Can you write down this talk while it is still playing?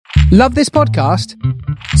Love this podcast?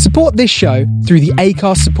 Support this show through the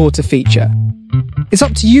Acast supporter feature. It's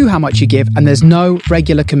up to you how much you give, and there's no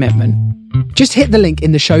regular commitment. Just hit the link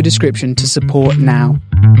in the show description to support now.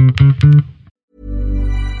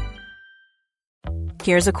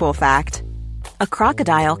 Here's a cool fact. A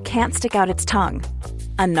crocodile can't stick out its tongue.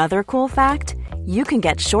 Another cool fact, you can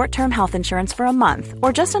get short-term health insurance for a month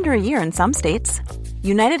or just under a year in some states.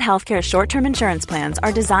 United Healthcare short-term insurance plans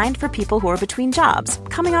are designed for people who are between jobs,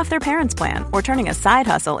 coming off their parents' plan, or turning a side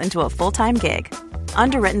hustle into a full-time gig.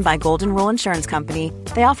 Underwritten by Golden Rule Insurance Company,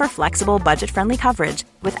 they offer flexible, budget-friendly coverage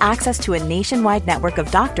with access to a nationwide network of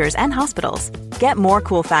doctors and hospitals. Get more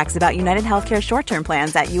cool facts about United Healthcare short-term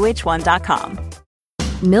plans at uh1.com.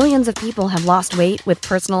 Millions of people have lost weight with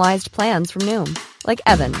personalized plans from Noom. Like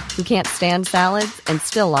Evan, who can't stand salads and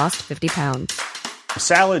still lost 50 pounds.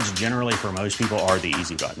 Salads generally for most people are the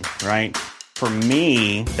easy button, right? For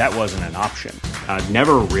me, that wasn't an option. I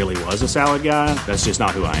never really was a salad guy. That's just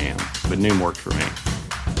not who I am. But Noom worked for me.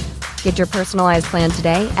 Get your personalized plan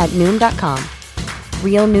today at Noom.com.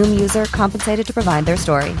 Real Noom user compensated to provide their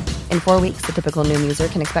story. In 4 weeks, the typical Noom user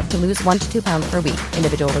can expect to lose 1 to 2 pounds per week.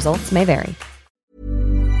 Individual results may vary.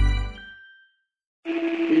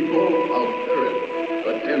 People of Earth,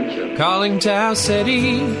 attention. Calling Tau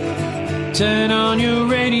City, turn on your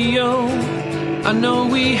radio. I know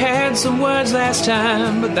we had some words last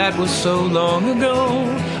time, but that was so long ago.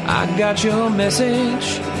 I got your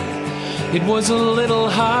message. It was a little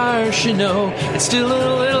harsh, you know. It's still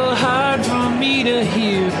a little hard for me to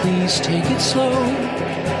hear. Please take it slow.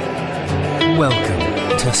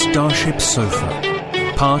 Welcome to Starship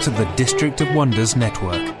Sofa, part of the District of Wonders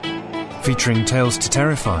network, featuring tales to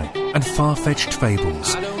terrify and far-fetched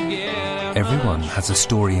fables. Everyone has a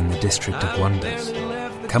story in the District of Wonders.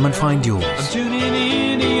 Come and find yours. I'm tuning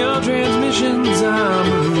in to your transmissions.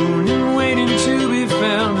 I'm mooning, waiting to be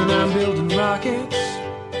found, and I'm building rockets.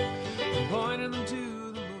 I'm pointing them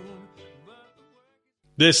to the moon.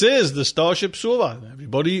 This is the Starship Sofa.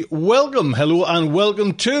 Everybody, welcome, hello, and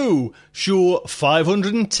welcome to show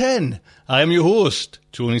 510. I am your host,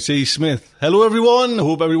 Tony C. Smith. Hello, everyone.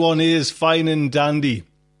 Hope everyone is fine and dandy.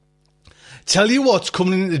 Tell you what's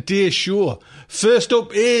coming in today's show. First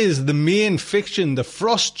up is the main fiction, The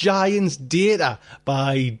Frost Giants Data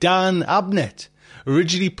by Dan Abnett,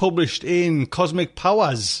 originally published in Cosmic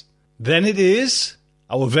Powers. Then it is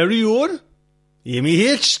our very own Amy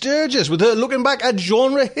H. Sturgis with her looking back at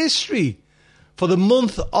genre history for the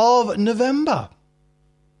month of November.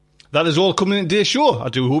 That is all coming in today's show. I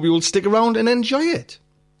do hope you will stick around and enjoy it.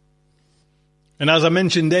 And as I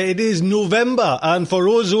mentioned there, it is November, and for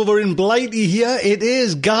us over in Blighty here, it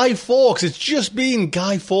is Guy Fawkes. It's just been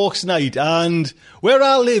Guy Fawkes night, and where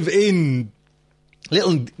I live in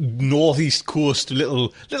little northeast coast, little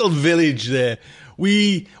village there,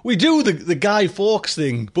 we do the Guy Fawkes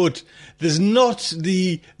thing, but there's not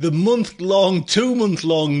the month-long,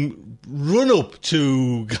 2-month-long run-up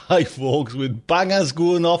to Guy Fawkes with bangers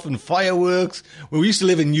going off and fireworks. We used to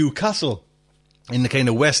live in Newcastle, in the kind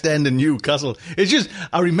of West End of Newcastle. It's just,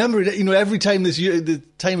 I remember it, every time the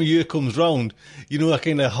time of year comes round, I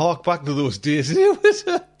kind of hark back to those days. It was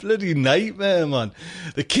a bloody nightmare, man.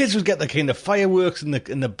 The kids would get the kind of fireworks and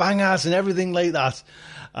the bangers and everything like that.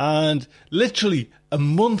 And literally a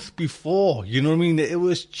month before, it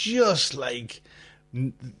was just like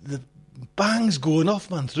the bangs going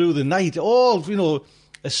off, man, through the night. All,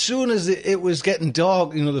 as soon as it was getting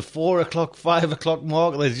dark, the 4 o'clock, 5 o'clock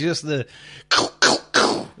mark, there's just the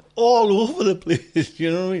all over the place,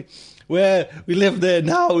 you know what I mean? Where we live there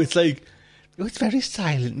now, it's like, it's very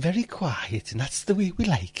silent, very quiet, and that's the way we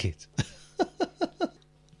like it.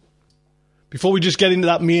 Before we just get into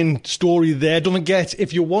that main story there, don't forget,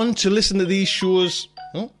 if you want to listen to these shows...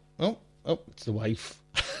 Oh, it's the wife.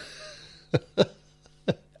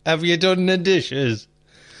 Have you done the dishes?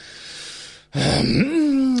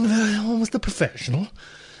 Almost a professional,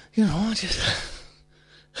 just...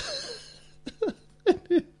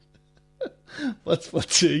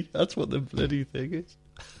 What's tea? That's what the bloody thing is.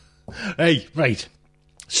 Hey, right.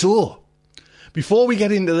 So, before we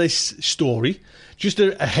get into this story, just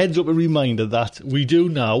a heads up, a reminder that we do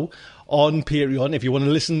now on Patreon, if you want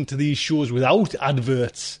to listen to these shows without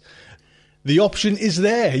adverts, the option is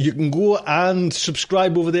there. You can go and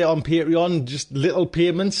subscribe over there on Patreon, just little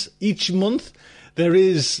payments each month. There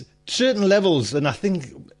is certain levels, and I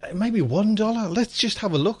think it might be $1. Let's just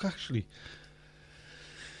have a look, actually.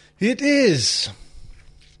 It is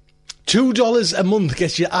 $2 a month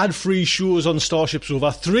gets you ad-free shows on Starship Sofa.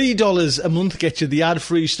 $3 a month gets you the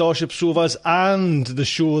ad-free Starship Sofas and the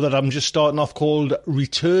show that I'm just starting off called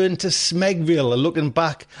Return to Smegville, looking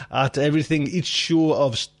back at everything, each show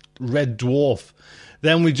of Red Dwarf.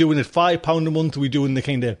 Then we're doing it £5 a month. We're doing the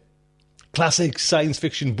kind of classic science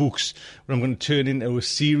fiction books where I'm going to turn into a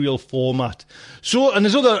serial format. So, and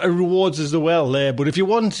there's other rewards as well there. But if you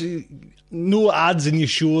want no ads in your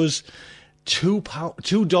shows,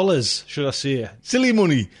 $2, should I say? Silly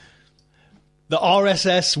money. The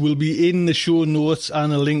RSS will be in the show notes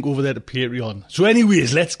and a link over there to Patreon. So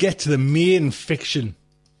anyways, let's get to the main fiction.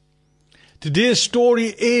 Today's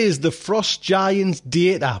story is The Frost Giants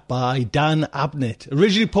Data by Dan Abnett.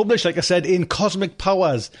 Originally published, like I said, in Cosmic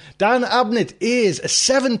Powers. Dan Abnett is a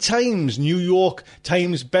 7 times New York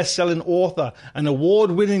Times best-selling author and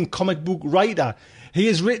award-winning comic book writer. He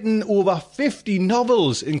has written over 50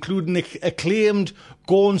 novels, including the acclaimed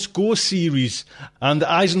Gaunt's Ghost series and the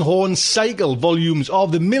Eisenhorn Cycle volumes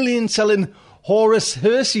of the million-selling Horus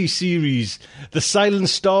Hersey series, The Silent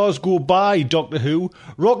Stars Go By, Doctor Who,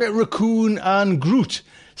 Rocket Raccoon and Groot,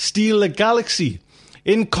 Steal the Galaxy.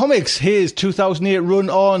 In comics, his 2008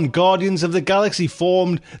 run on Guardians of the Galaxy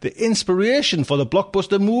formed the inspiration for the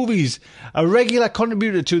blockbuster movies. A regular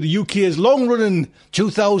contributor to the UK's long-running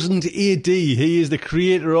 2000 AD, he is the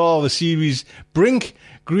creator of the series Brink,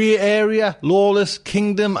 Grey Area, Lawless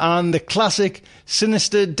Kingdom and the classic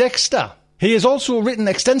Sinister Dexter. He has also written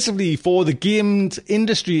extensively for the games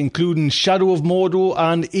industry, including Shadow of Mordor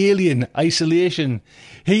and Alien Isolation.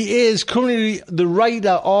 He is currently the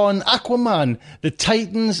writer on Aquaman, The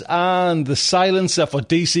Titans and The Silencer for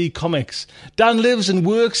DC Comics. Dan lives and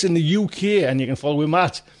works in the UK, and you can follow him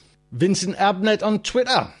at Vincent Abnett on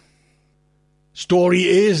Twitter. Story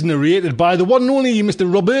is narrated by the one and only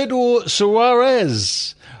Mr. Roberto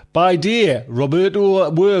Suarez. By day, Roberto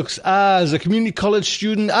works as a community college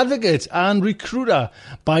student advocate and recruiter.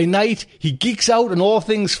 By night, he geeks out on all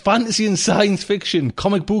things fantasy and science fiction,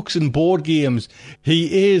 comic books and board games.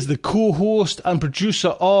 He is the co-host and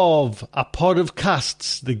producer of A Pod of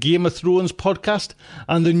Casts, the Game of Thrones podcast,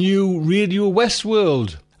 and the new Radio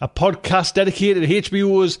Westworld, a podcast dedicated to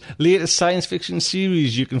HBO's latest science fiction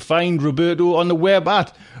series. You can find Roberto on the web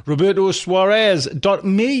at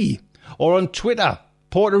robertosuarez.me or on Twitter,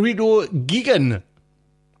 Puerto Rico Geegan.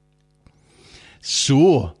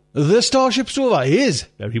 So, the Starship Sofa is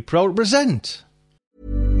very proud to present.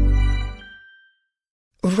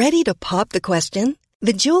 Ready to pop the question?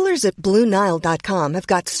 The jewelers at BlueNile.com have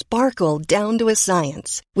got sparkle down to a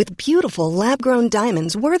science with beautiful lab-grown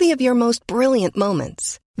diamonds worthy of your most brilliant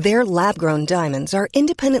moments. Their lab-grown diamonds are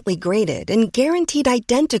independently graded and guaranteed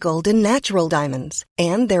identical to natural diamonds,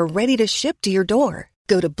 and they're ready to ship to your door.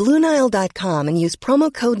 Go to BlueNile.com and use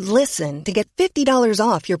promo code LISTEN to get $50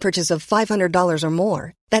 off your purchase of $500 or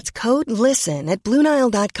more. That's code LISTEN at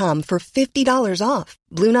BlueNile.com for $50 off.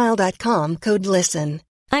 BlueNile.com, code LISTEN.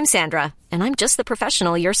 I'm Sandra, and I'm just the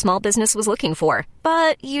professional your small business was looking for.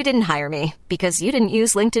 But you didn't hire me because you didn't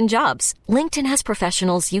use LinkedIn Jobs. LinkedIn has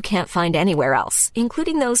professionals you can't find anywhere else,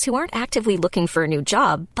 including those who aren't actively looking for a new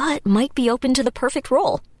job, but might be open to the perfect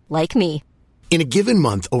role, like me. In a given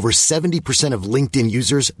month, over 70% of LinkedIn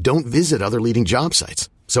users don't visit other leading job sites.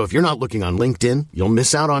 So if you're not looking on LinkedIn, you'll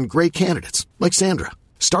miss out on great candidates like Sandra.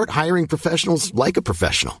 Start hiring professionals like a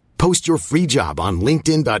professional. Post your free job on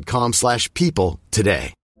linkedin.com/people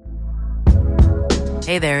today.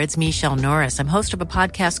 Hey there, it's Michelle Norris. I'm host of a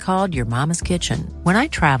podcast called Your Mama's Kitchen. When I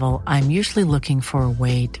travel, I'm usually looking for a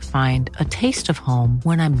way to find a taste of home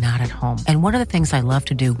when I'm not at home. And one of the things I love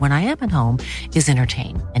to do when I am at home is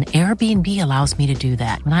entertain. And Airbnb allows me to do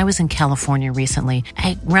that. When I was in California recently,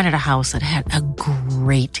 I rented a house that had a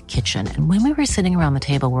great kitchen. And when we were sitting around the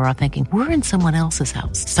table, we were all thinking, we're in someone else's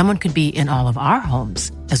house. Someone could be in all of our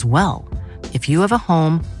homes as well. If you have a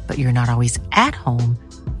home, but you're not always at home,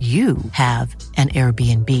 you have an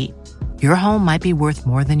Airbnb. Your home might be worth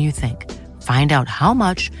more than you think. Find out how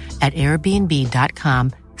much at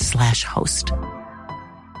airbnb.com/host.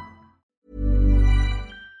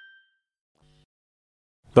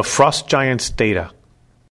 The Frost Giants Data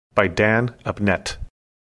by Dan Abnett.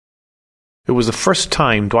 It was the first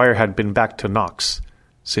time Dwyer had been back to Knox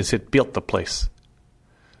since it built the place.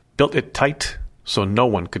 Built it tight so no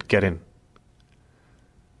one could get in.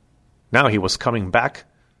 Now he was coming back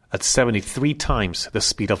at 73 times the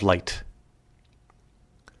speed of light.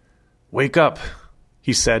 "Wake up,"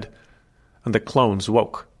 he said, and the clones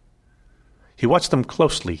woke. He watched them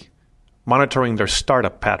closely, monitoring their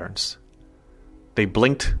startup patterns. They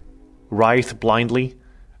blinked, writhed blindly,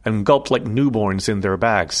 and gulped like newborns in their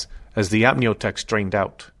bags as the amniotex drained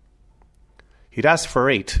out. He'd asked for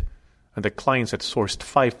 8, and the clients had sourced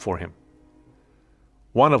 5 for him.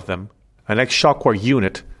 One of them, an ex-Shockware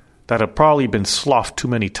unit that had probably been sloughed too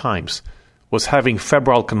many times, was having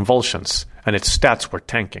febrile convulsions, and its stats were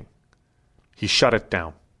tanking. He shut it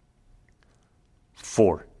down.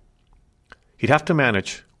 4. He'd have to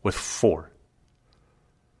manage with 4.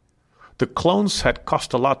 The clones had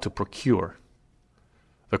cost a lot to procure.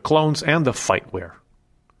 The clones and the fightware.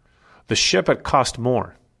 The ship had cost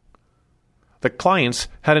more. The clients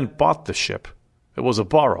hadn't bought the ship. It was a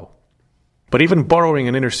borrow. But even borrowing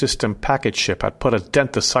an inter-system package ship had put a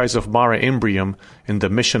dent the size of Mare Imbrium in the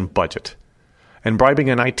mission budget, and bribing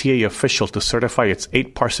an ITA official to certify its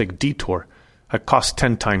 8-parsec detour had cost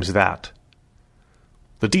 10 times that.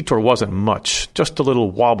 The detour wasn't much, just a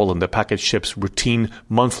little wobble in the package ship's routine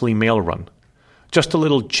monthly mail run, just a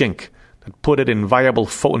little jink that put it in viable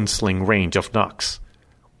photon sling range of Nox.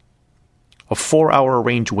 A 4-hour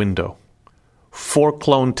range window, 4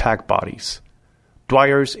 clone tag bodies,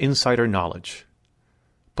 Dwyer's insider knowledge.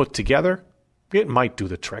 Put together, it might do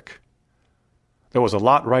the trick. There was a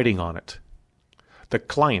lot riding on it. The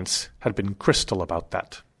clients had been crystal about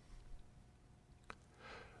that.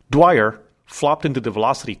 Dwyer flopped into the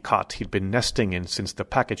velocity cot he'd been nesting in since the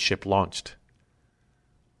package ship launched.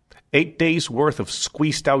 8 days' worth of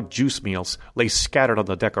squeezed-out juice meals lay scattered on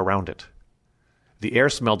the deck around it. The air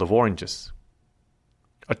smelled of oranges.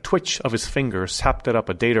 A twitch of his fingers sapped up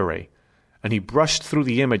a data ray, and he brushed through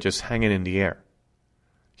the images hanging in the air.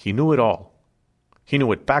 He knew it all. He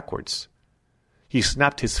knew it backwards. He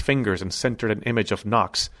snapped his fingers and centered an image of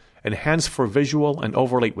Nox, enhanced for visual and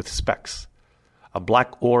overlaid with specks. A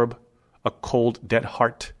black orb, a cold, dead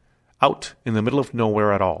heart, out in the middle of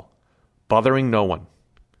nowhere at all, bothering no one.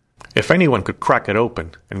 If anyone could crack it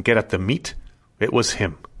open and get at the meat, it was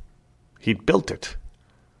him. He'd built it.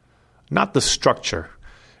 Not the structure.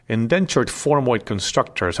 Indentured formoid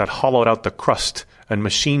constructors had hollowed out the crust and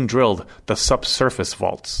machine-drilled the subsurface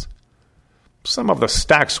vaults. Some of the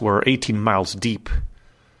stacks were 18 miles deep.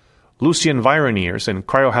 Lucian Vironeers in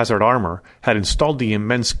cryohazard armor had installed the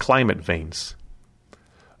immense climate vanes.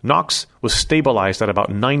 Nox was stabilized at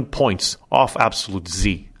about 9 points off absolute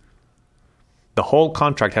Z. The whole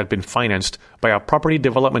contract had been financed by a property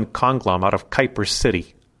development conglomerate out of Kuiper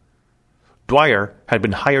City. Dwyer had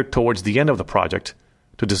been hired towards the end of the project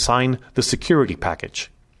to design the security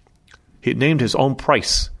package. He'd named his own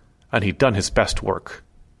price, and he'd done his best work.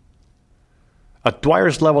 At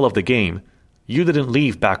Dwyer's level of the game, you didn't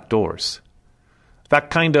leave back doors. That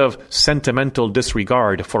kind of sentimental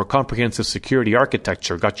disregard for comprehensive security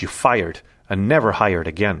architecture got you fired and never hired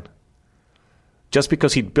again. Just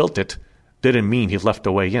because he'd built it didn't mean he'd left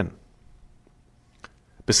a way in.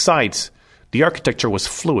 Besides, the architecture was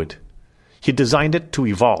fluid. He designed it to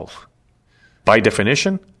evolve. By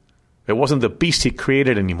definition, it wasn't the beast he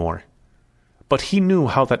created anymore. But he knew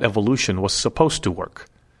how that evolution was supposed to work.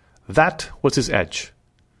 That was his edge.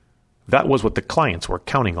 That was what the clients were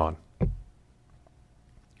counting on.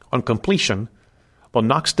 On completion, the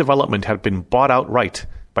Nox development had been bought outright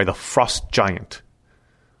by the Frost Giant.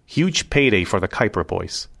 Huge payday for the Kuiper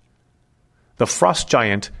boys. The Frost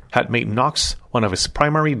Giant had made Nox one of his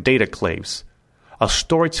primary data claves, a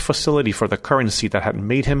storage facility for the currency that had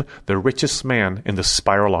made him the richest man in the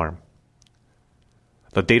spiral arm.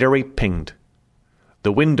 The data ray pinged.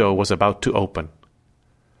 The window was about to open.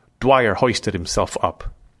 Dwyer hoisted himself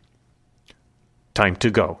up. Time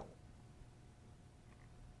to go.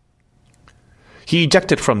 He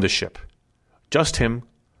ejected from the ship. Just him,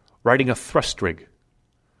 riding a thrust rig.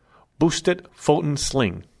 Boosted photon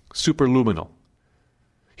sling, superluminal.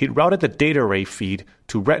 He'd routed the data ray feed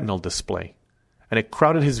to retinal display, and it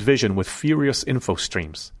crowded his vision with furious info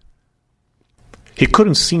streams. He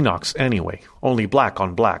couldn't see Nox anyway, only black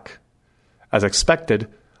on black. As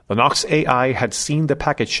expected, the Nox AI had seen the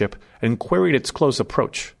package ship and queried its close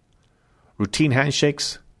approach. Routine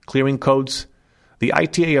handshakes, clearing codes. The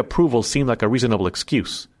ITA approval seemed like a reasonable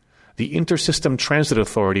excuse. The Intersystem Transit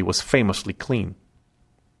Authority was famously clean.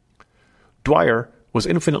 Dwyer was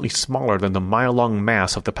infinitely smaller than the mile-long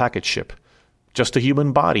mass of the package ship. Just a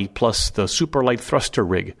human body plus the superlight thruster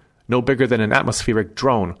rig, no bigger than an atmospheric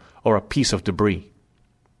drone or a piece of debris.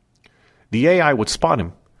 The AI would spot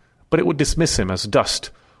him, but it would dismiss him as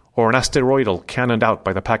dust, or an asteroidal cannoned out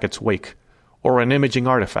by the packet's wake, or an imaging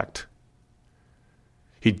artifact.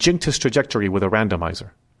 He jinked his trajectory with a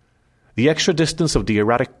randomizer. The extra distance of the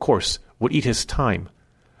erratic course would eat his time,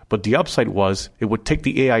 but the upside was it would take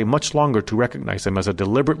the AI much longer to recognize him as a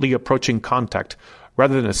deliberately approaching contact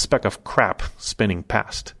rather than a speck of crap spinning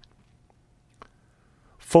past.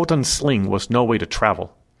 Photon sling was no way to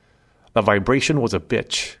travel. The vibration was a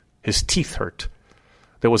bitch. His teeth hurt.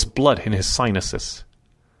 There was blood in his sinuses.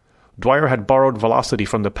 Dwyer had borrowed velocity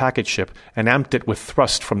from the package ship and amped it with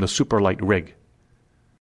thrust from the superlight rig.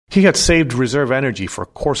 He had saved reserve energy for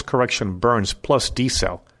course correction burns plus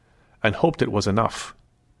decel, and hoped it was enough.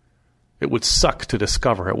 It would suck to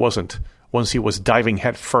discover it wasn't once he was diving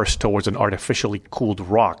headfirst towards an artificially cooled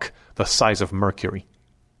rock the size of Mercury.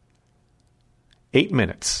 8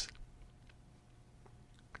 minutes.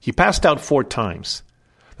 He passed out 4 times.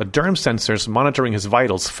 The derm sensors monitoring his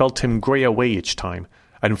vitals felt him gray away each time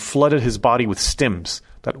and flooded his body with stims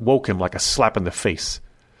that woke him like a slap in the face.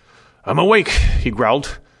 "I'm awake," he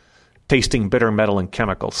growled, tasting bitter metal and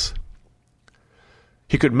chemicals.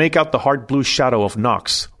 He could make out the hard blue shadow of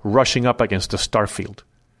Nox rushing up against the starfield.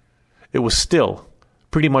 It was still,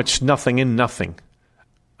 pretty much nothing in nothing,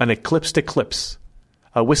 an eclipsed eclipse,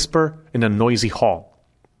 a whisper in a noisy hall.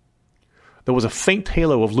 There was a faint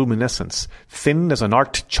halo of luminescence, thin as an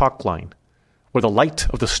arced chalk line, where the light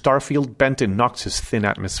of the starfield bent in Nox's thin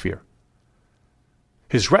atmosphere.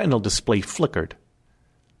 His retinal display flickered.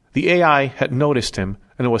 The AI had noticed him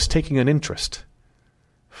and was taking an interest.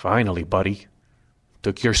 "Finally, buddy.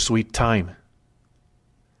 Took your sweet time."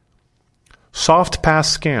 Soft pass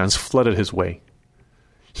scans flooded his way.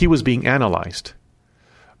 He was being analyzed.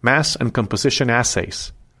 Mass and composition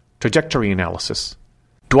assays, trajectory analysis.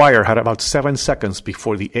 Dwyer had about 7 seconds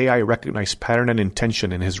before the AI recognized pattern and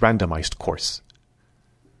intention in his randomized course.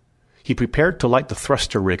 He prepared to light the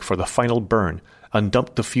thruster rig for the final burn and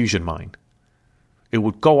dump the fusion mine. It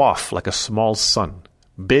would go off like a small sun.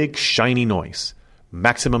 Big, shiny noise.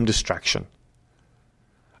 Maximum distraction.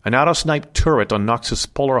 An auto-snipe turret on Nox's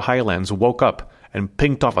polar highlands woke up and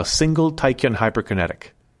pinged off a single Tachyon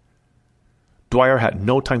hyperkinetic. Dwyer had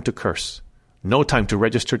no time to curse, no time to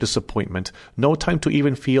register disappointment, no time to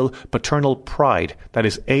even feel paternal pride that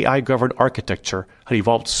his AI-governed architecture had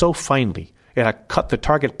evolved so finely it had cut the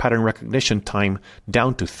target pattern recognition time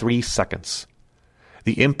down to 3 seconds.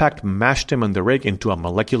 The impact mashed him and the rig into a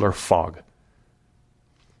molecular fog.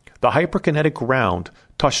 The hyperkinetic round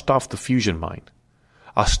touched off the fusion mine.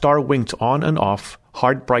 A star winked on and off,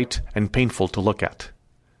 hard bright and painful to look at.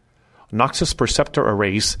 Nox's perceptor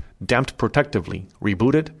arrays damped protectively,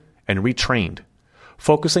 rebooted, and retrained,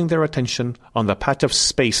 focusing their attention on the patch of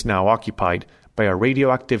space now occupied by a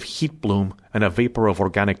radioactive heat bloom and a vapor of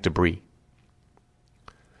organic debris.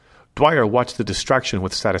 Dwyer watched the distraction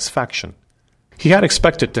with satisfaction. He had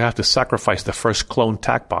expected to have to sacrifice the first clone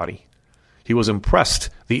TAC body. He was impressed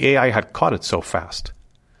the AI had caught it so fast.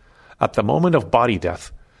 At the moment of body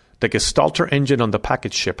death, the Gestalter engine on the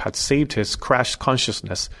package ship had saved his crashed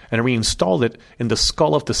consciousness and reinstalled it in the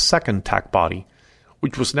skull of the second TAC body,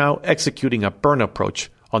 which was now executing a burn approach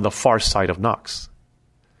on the far side of Nox.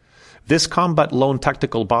 This combat lone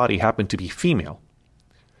tactical body happened to be female.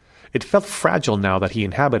 It felt fragile now that he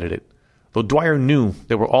inhabited it, though Dwyer knew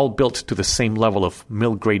they were all built to the same level of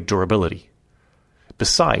mill-grade durability.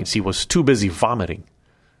 Besides, he was too busy vomiting.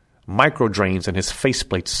 Microdrains in his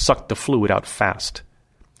faceplate sucked the fluid out fast.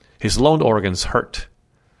 His lung organs hurt.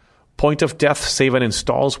 Point-of-death save and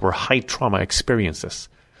installs were high-trauma experiences.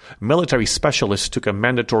 Military specialists took a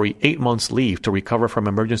mandatory 8 months leave to recover from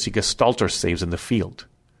emergency Gestalter saves in the field.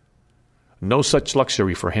 No such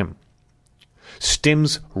luxury for him.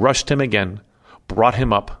 Stims rushed him again, brought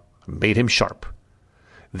him up, made him sharp.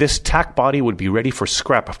 This TAC body would be ready for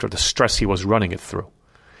scrap after the stress he was running it through.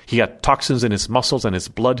 He had toxins in his muscles and his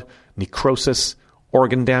blood, necrosis,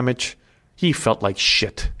 organ damage. He felt like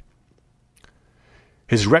shit.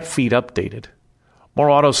 His ret feed updated. More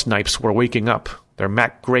auto-snipes were waking up, their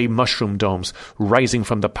matte gray mushroom domes rising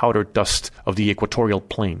from the powdered dust of the equatorial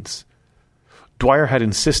plains. Dwyer had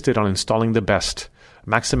insisted on installing the best,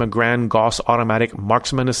 Maxima Grand Gauss automatic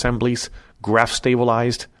marksman assemblies,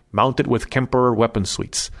 graph-stabilized, mounted with Kemperer weapon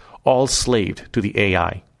suites, all slaved to the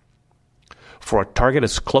AI. For a target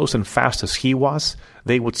as close and fast as he was,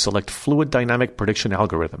 they would select fluid dynamic prediction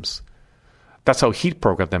algorithms. That's how he'd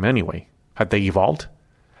programmed them anyway. Had they evolved?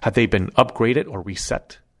 Had they been upgraded or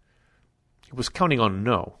reset? He was counting on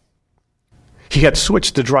no. He had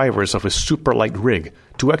switched the drivers of his super-light rig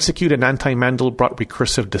to execute an anti-Mandelbrot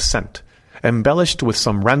recursive descent, embellished with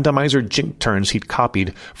some randomizer jink turns he'd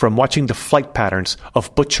copied from watching the flight patterns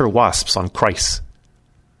of butcher wasps on Kreis.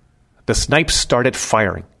 The snipes started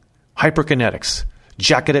firing. Hyperkinetics,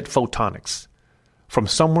 jacketed photonics. From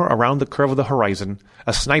somewhere around the curve of the horizon,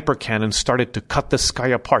 a sniper cannon started to cut the sky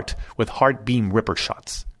apart with hard beam ripper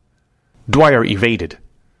shots. Dwyer evaded.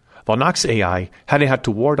 The Nox AI hadn't had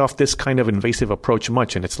to ward off this kind of invasive approach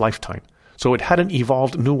much in its lifetime, so it hadn't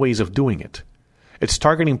evolved new ways of doing it. Its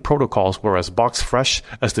targeting protocols were as box fresh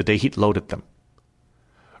as the day he'd loaded them.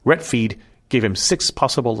 Ret feed gave him 6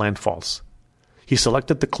 possible landfalls. He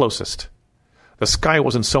selected the closest. The sky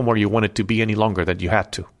wasn't somewhere you wanted to be any longer than you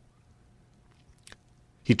had to.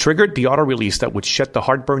 He triggered the auto-release that would shed the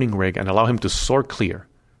hard-burning rig and allow him to soar clear.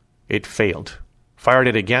 It failed. Fired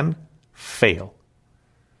it again, fail.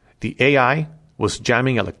 The AI was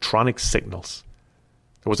jamming electronic signals.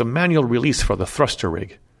 There was a manual release for the thruster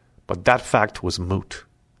rig, but that fact was moot.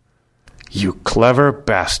 You clever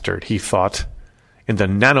bastard, he thought, in the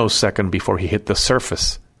nanosecond before he hit the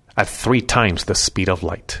surface, at 3 times the speed of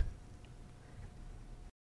light.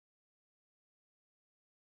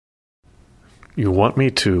 You want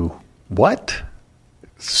me to, what?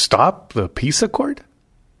 Stop the peace accord?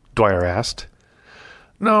 Dwyer asked.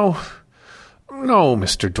 No,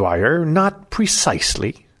 Mr. Dwyer, not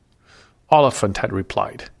precisely, Oliphant had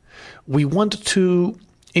replied. We want to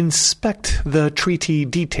inspect the treaty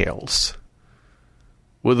details,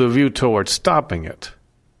 with a view towards stopping it.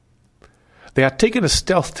 They had taken a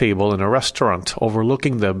stealth table in a restaurant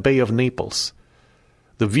overlooking the Bay of Naples.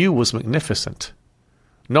 The view was magnificent.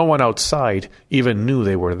 No one outside even knew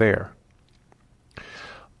they were there.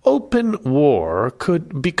 Open war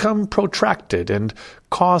could become protracted and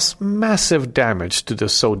cause massive damage to the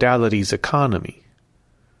Sodality's economy.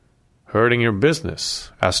 Hurting your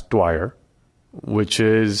business? Asked Dwyer. Which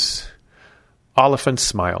is... Oliphant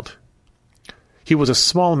smiled. He was a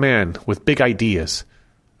small man with big ideas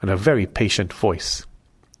and a very patient voice.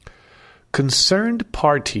 Concerned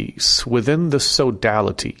parties within the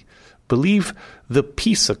Sodality believe the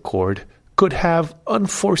peace accord could have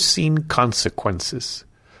unforeseen consequences.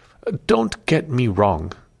 Don't get me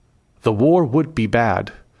wrong. The war would be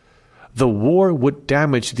bad. The war would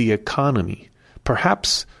damage the economy,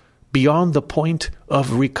 perhaps beyond the point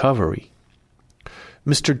of recovery.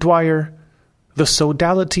 Mr. Dwyer, the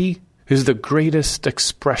Sodality is the greatest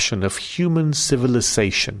expression of human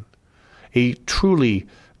civilization, a truly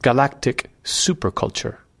galactic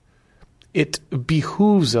superculture. It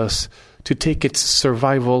behooves us to take its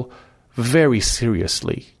survival very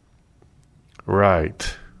seriously.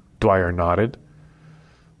 Right, Dwyer nodded.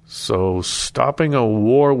 So stopping a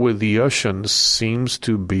war with the Ushans seems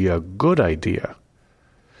to be a good idea.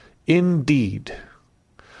 Indeed.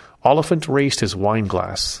 Oliphant raised his wine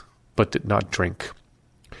glass, but did not drink.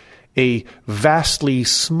 A vastly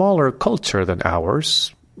smaller culture than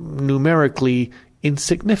ours, numerically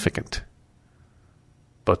insignificant.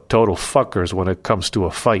 But total fuckers when it comes to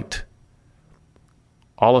a fight.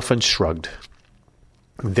 Oliphant shrugged.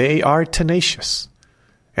 They are tenacious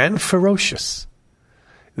and ferocious.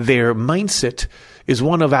 Their mindset is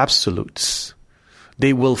one of absolutes.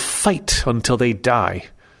 They will fight until they die,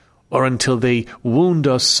 or until they wound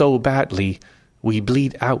us so badly we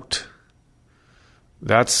bleed out.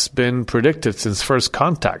 That's been predicted since first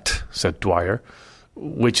contact, said Dwyer,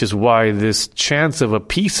 which is why this chance of a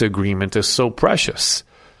peace agreement is so precious,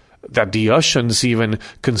 that the Ushans even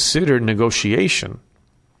considered negotiation.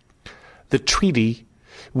 The treaty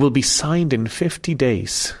will be signed in 50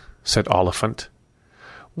 days, said Oliphant.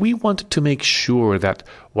 We want to make sure that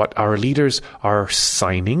what our leaders are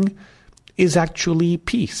signing is actually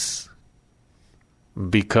peace.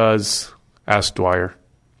 Because, asked Dwyer,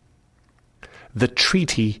 the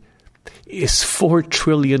treaty is 4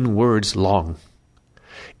 trillion words long.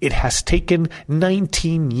 It has taken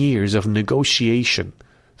 19 years of negotiation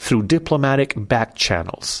through diplomatic back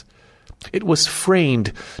channels. It was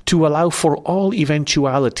framed to allow for all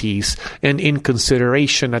eventualities and in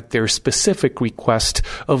consideration at their specific request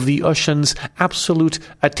of the Ushans' absolute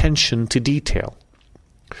attention to detail.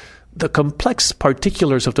 The complex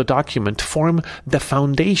particulars of the document form the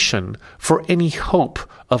foundation for any hope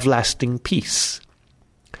of lasting peace.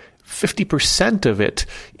 50% of it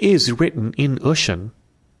is written in Ushan.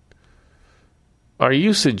 Are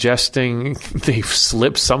you suggesting they've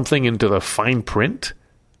slipped something into the fine print?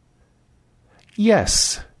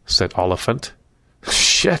 Yes, said Oliphant.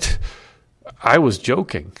 Shit, I was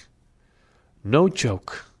joking. No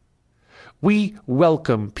joke. We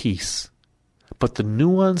welcome peace, but the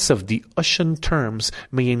nuance of the Ushan terms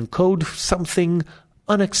may encode something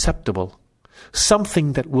unacceptable,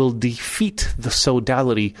 something that will defeat the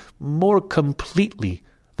Sodality more completely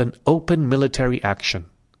than open military action.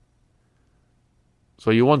 So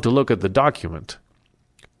you want to look at the document?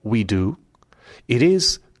 We do. It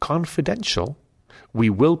is confidential. We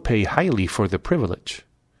will pay highly for the privilege.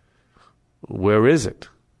 Where is it?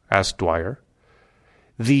 Asked Dwyer.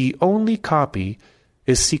 The only copy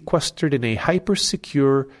is sequestered in a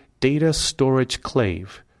hyper-secure data storage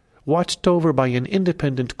clave, watched over by an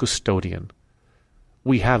independent custodian.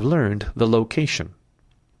 We have learned the location.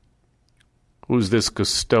 Who's this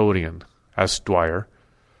custodian? Asked Dwyer.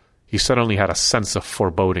 He suddenly had a sense of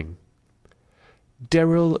foreboding.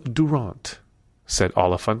 Daryl Durant, said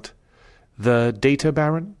Oliphant. The data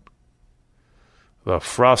baron? The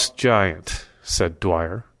frost giant, said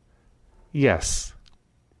Dwyer. Yes.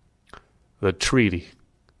 The treaty.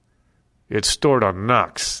 It's stored on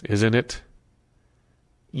Nox, isn't it?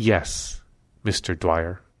 Yes, Mr.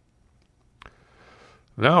 Dwyer.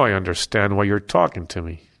 Now I understand why you're talking to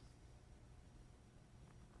me.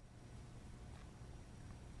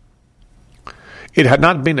 It had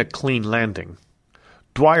not been a clean landing.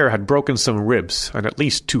 Dwyer had broken some ribs and at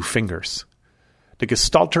least 2 fingers. The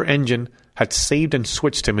Gestalter engine had saved and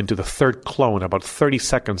switched him into the third clone about 30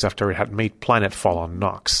 seconds after it had made planetfall on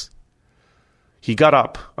Nox. He got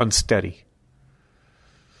up, unsteady.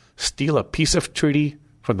 Steal a piece of treaty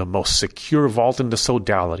from the most secure vault in the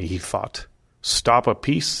Sodality, he thought. Stop a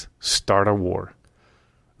peace, start a war.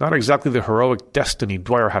 Not exactly the heroic destiny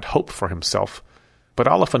Dwyer had hoped for himself, but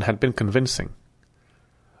Oliphant had been convincing.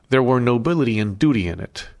 There were nobility and duty in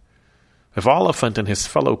it. If Oliphant and his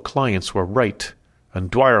fellow clients were right, and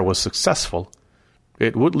Dwyer was successful,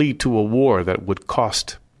 it would lead to a war that would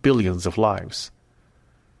cost billions of lives.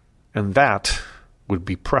 And that would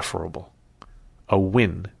be preferable. A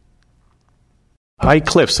win. High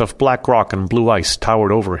cliffs of black rock and blue ice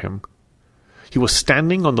towered over him. He was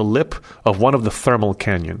standing on the lip of one of the thermal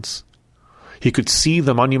canyons. He could see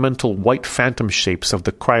the monumental white phantom shapes of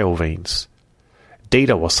the cryoveins.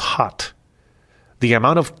 Data was hot. The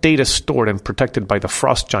amount of data stored and protected by the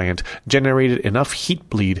frost giant generated enough heat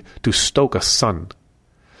bleed to stoke a sun.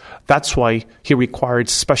 That's why he required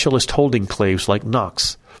specialist holding claves like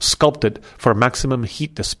Nox, sculpted for maximum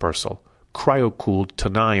heat dispersal, cryo-cooled to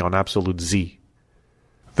nigh on absolute Z.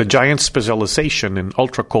 The giant's specialization in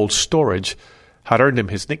ultra-cold storage had earned him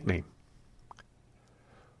his nickname.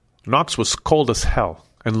 Nox was cold as hell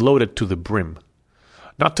and loaded to the brim.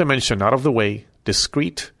 Not to mention out of the way,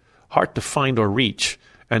 discreet, hard to find or reach,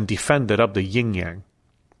 and defended up the yin-yang.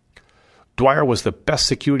 Dwyer was the best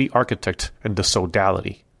security architect in the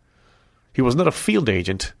Sodality. He was not a field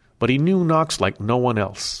agent, but he knew Nox like no one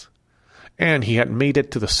else. And he had made it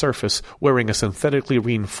to the surface wearing a synthetically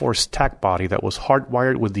reinforced tack body that was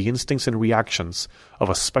hardwired with the instincts and reactions of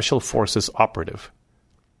a Special Forces operative.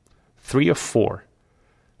 3 of 4.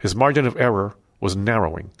 His margin of error was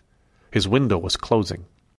narrowing. His window was closing.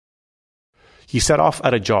 He set off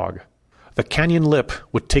at a jog. The canyon lip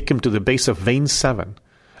would take him to the base of Vein 7,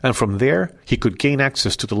 and from there he could gain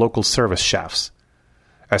access to the local service shafts.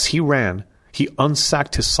 As he ran, he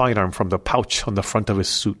unsacked his sidearm from the pouch on the front of his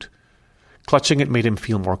suit. Clutching it made him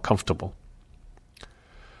feel more comfortable.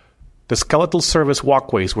 The skeletal service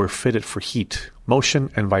walkways were fitted for heat,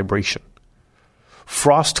 motion, and vibration.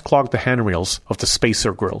 Frost clogged the handrails of the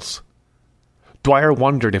spacer grills. Dwyer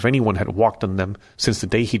wondered if anyone had walked on them since the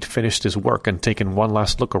day he'd finished his work and taken one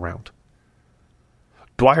last look around.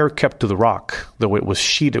 Dwyer kept to the rock, though it was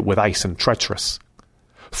sheeted with ice and treacherous.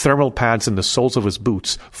 Thermal pads in the soles of his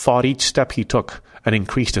boots thawed each step he took and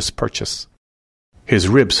increased his purchase. His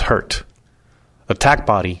ribs hurt. The tack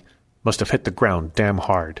body must have hit the ground damn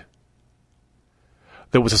hard.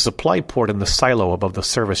 There was a supply port in the silo above the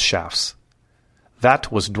service shafts.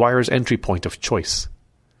 That was Dwyer's entry point of choice.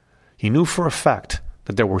 He knew for a fact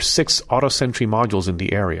that there were 6 auto-sentry modules in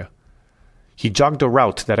the area. He jogged a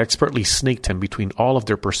route that expertly snaked him between all of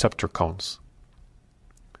their perceptor cones.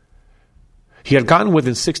 He had gotten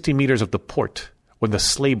within 60 meters of the port when the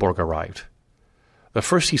Slayborg arrived. The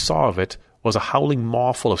first he saw of it was a howling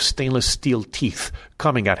maw full of stainless steel teeth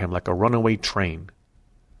coming at him like a runaway train.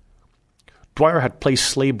 Dwyer had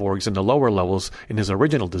placed Slayborgs in the lower levels in his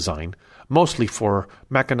original design, mostly for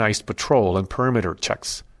mechanized patrol and perimeter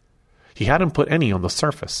checks. He hadn't put any on the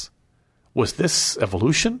surface. Was this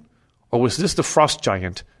evolution? Or was this the frost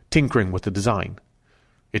giant tinkering with the design?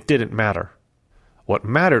 It didn't matter. What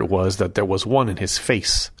mattered was that there was one in his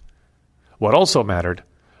face. What also mattered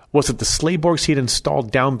was that the Slayborgs he'd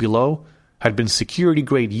installed down below had been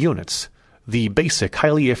security-grade units, the basic,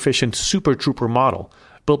 highly efficient Super Trooper model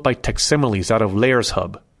built by Teximiles out of Lairs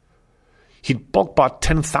Hub. He'd bulk bought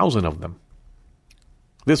 10,000 of them.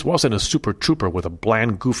 This wasn't a Super Trooper with a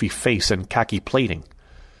bland, goofy face and khaki plating.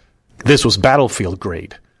 This was battlefield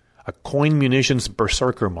grade, a coin munitions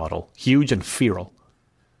berserker model, huge and feral.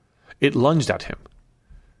 It lunged at him.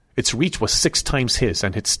 Its reach was 6 times his,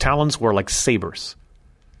 and its talons were like sabers.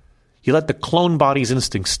 He let the clone body's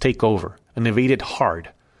instincts take over and evaded hard,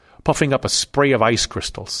 puffing up a spray of ice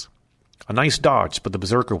crystals. A nice dodge, but the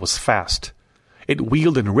berserker was fast. It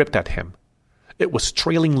wheeled and ripped at him. It was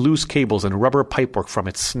trailing loose cables and rubber pipework from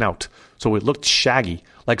its snout, so it looked shaggy,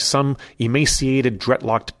 like some emaciated,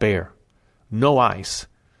 dreadlocked bear. No eyes.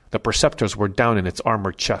 The perceptors were down in its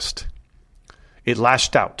armored chest. It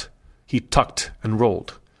lashed out. He tucked and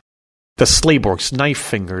rolled. The Slayborg's knife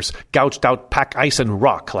fingers gouged out pack ice and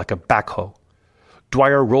rock like a backhoe.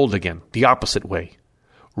 Dwyer rolled again, the opposite way.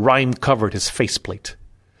 Rime covered his faceplate.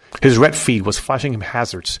 His red feed was flashing him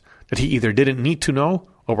hazards that he either didn't need to know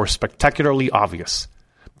or were spectacularly obvious.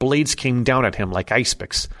 Blades came down at him like ice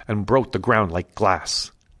picks and broke the ground like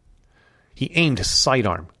glass. He aimed his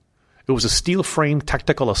sidearm. It was a steel-framed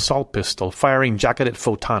tactical assault pistol firing jacketed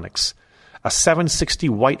photonics, a 7.60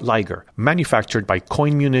 White Liger manufactured by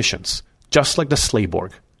Coin Munitions, just like the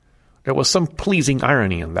Slayborg. There was some pleasing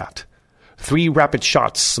irony in that. 3 rapid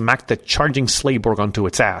shots smacked the charging Slayborg onto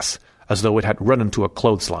its ass, as though it had run into a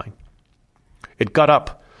clothesline. It got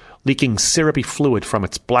up, leaking syrupy fluid from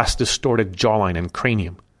its blast-distorted jawline and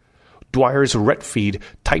cranium. Dwyer's ret feed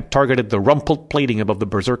tight-targeted the rumpled plating above the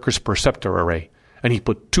Berserker's perceptor array, and he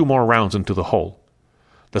put 2 more rounds into the hole.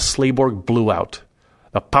 The Slayborg blew out.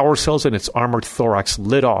 The power cells in its armored thorax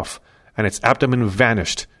lit off, and its abdomen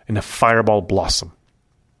vanished in a fireball blossom.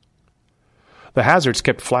 The hazards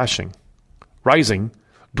kept flashing. Rising,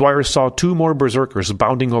 Dwyer saw 2 more Berserkers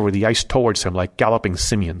bounding over the ice towards him like galloping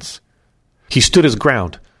simians. He stood his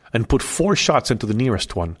ground and put 4 shots into the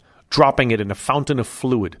nearest one, dropping it in a fountain of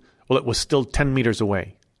fluid while it was still 10 meters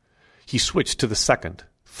away. He switched to the second.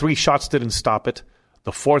 3 shots didn't stop it.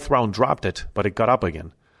 The 4th round dropped it, but it got up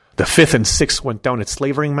again. The 5th and 6th went down its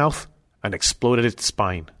slavering mouth and exploded its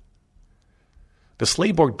spine. The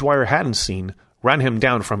Slayborg Dwyer hadn't seen ran him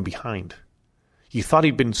down from behind. He thought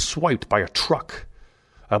he'd been swiped by a truck.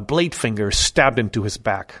 A blade finger stabbed into his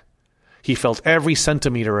back. He felt every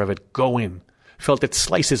centimeter of it go in, felt it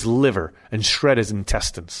slice his liver and shred his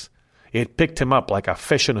intestines. It picked him up like a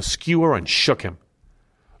fish in a skewer and shook him.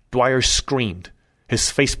 Dwyer screamed.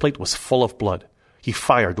 His faceplate was full of blood. He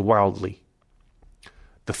fired wildly.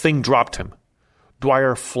 The thing dropped him.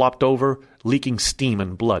 Dwyer flopped over, leaking steam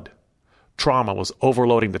and blood. Trauma was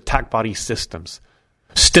overloading the tack body systems.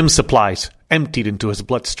 Stim supplies emptied into his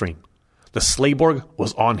bloodstream. The Slayborg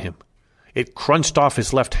was on him. It crunched off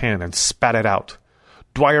his left hand and spat it out.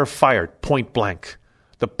 Dwyer fired point blank.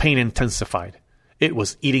 The pain intensified. It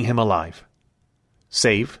was eating him alive.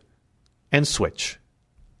 Save and switch.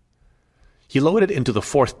 He loaded into the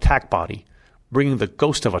 4th tack body, bringing the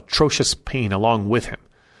ghost of atrocious pain along with him.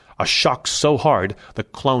 A shock so hard the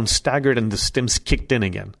clone staggered and the stims kicked in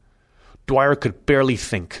again. Dwyer could barely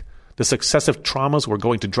think. The successive traumas were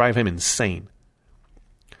going to drive him insane.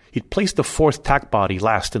 He'd placed the 4th tack body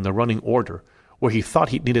last in the running order, where he thought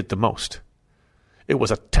he'd need it the most. It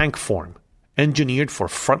was a tank form, engineered for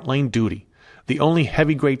frontline duty, the only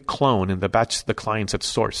heavy-grade clone in the batch the clients had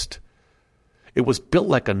sourced. It was built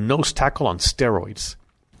like a nose tackle on steroids.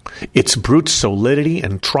 Its brute solidity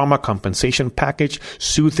and trauma compensation package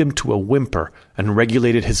soothed him to a whimper and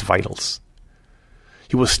regulated his vitals.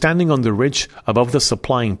 He was standing on the ridge above the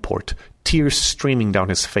supplying port, tears streaming down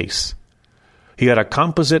his face. He had a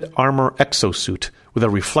composite armor exosuit with a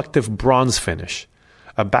reflective bronze finish,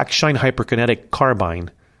 a backshine hyperkinetic carbine,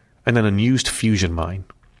 and an unused fusion mine.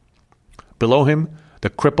 Below him, the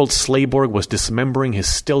crippled Slayborg was dismembering his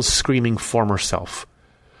still screaming former self.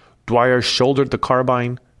 Dwyer shouldered the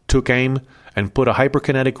carbine, took aim, and put a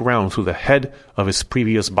hyperkinetic round through the head of his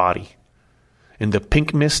previous body. In the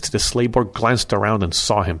pink mist, the Slayborg glanced around and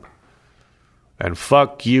saw him. "And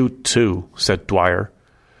fuck you too," said Dwyer.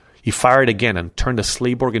 He fired again and turned the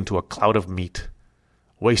Slayborg into a cloud of meat.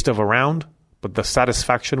 Waste of a round, but the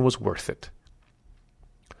satisfaction was worth it.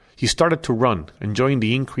 He started to run, enjoying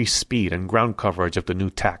the increased speed and ground coverage of the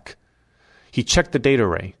new tack. He checked the data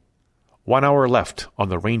ray. 1 hour left on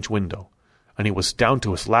the range window, and he was down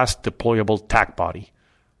to his last deployable tack body.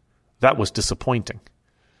 That was disappointing.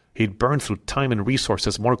 He'd burned through time and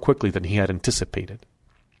resources more quickly than he had anticipated.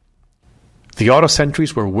 The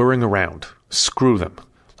auto-sentries were whirring around. Screw them.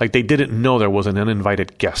 Like they didn't know there was an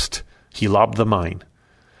uninvited guest. He lobbed the mine.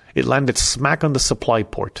 It landed smack on the supply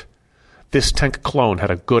port. This tank clone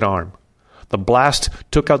had a good arm. The blast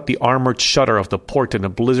took out the armored shutter of the port in a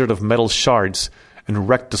blizzard of metal shards and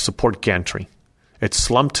wrecked the support gantry. It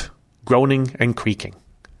slumped, groaning and creaking.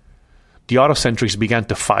 The auto-sentries began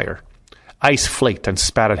to fire. Ice flaked and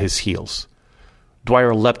spat at his heels.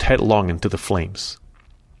 Dwyer leapt headlong into the flames.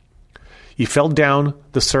 He fell down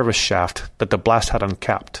the service shaft that the blast had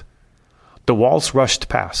uncapped. The walls rushed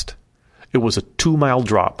past. It was a 2-mile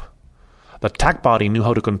drop. The tack body knew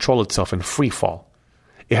how to control itself in free fall.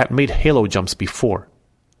 It had made halo jumps before.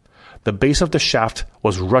 The base of the shaft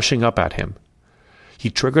was rushing up at him. He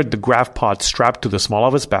triggered the grav pod strapped to the small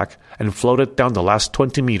of his back and floated down the last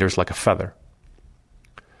 20 meters like a feather.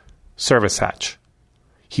 Service hatch.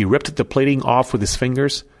 He ripped the plating off with his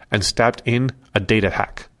fingers and stabbed in a data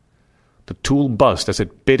hack. The tool buzzed as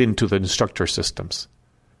it bit into the instructor systems.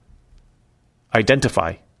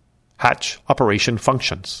 Identify. Hatch operation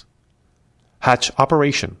functions. Hatch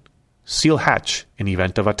operation. seal hatch in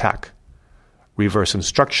event of attack, reverse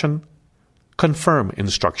instruction, confirm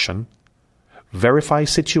instruction, verify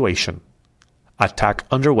situation, attack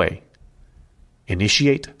underway,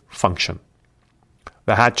 initiate function.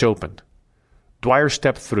 The hatch opened. Dwyer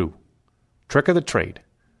stepped through. Trick of the trade.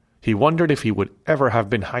 He wondered if he would ever have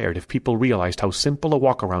been hired if people realized how simple a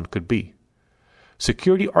walk-around could be.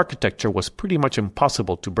 Security architecture was pretty much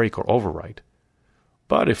impossible to break or override.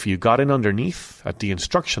 But if you got in underneath, at the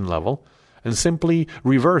instruction level, and simply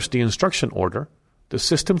reversed the instruction order, the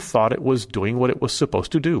system thought it was doing what it was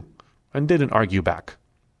supposed to do, and didn't argue back.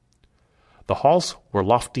 The halls were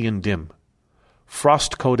lofty and dim.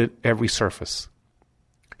 Frost coated every surface.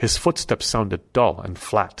 His footsteps sounded dull and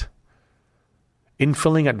flat.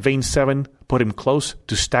 Infilling at Vein 7 put him close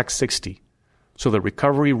to Stack 60, so the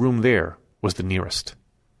recovery room there was the nearest.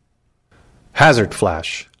 Hazard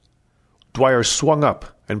flash. Dwyer swung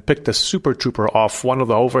up and picked a super trooper off one of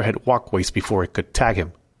the overhead walkways before it could tag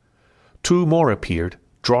him. 2 more appeared,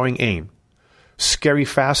 drawing aim. Scary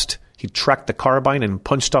fast, he tracked the carbine and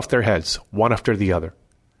punched off their heads, one after the other.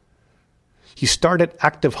 He started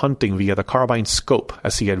active hunting via the carbine scope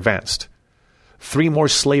as he advanced. 3 more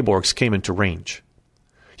Slayborgs came into range.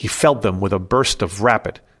 He felled them with a burst of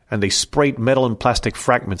rapid, and they sprayed metal and plastic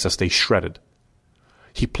fragments as they shredded.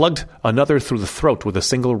 He plugged another through the throat with a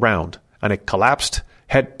single round, and it collapsed,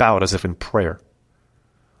 head bowed as if in prayer.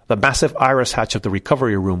 The massive iris hatch of the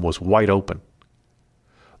recovery room was wide open.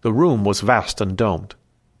 The room was vast and domed.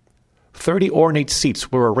 30 ornate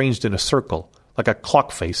seats were arranged in a circle, like a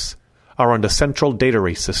clock face, around the central data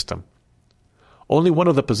ray system. Only one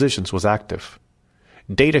of the positions was active.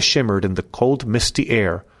 Data shimmered in the cold, misty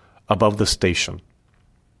air above the station.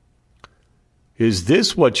 "Is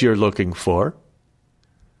this what you're looking for?"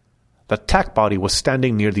 The TAC body was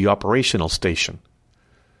standing near the operational station.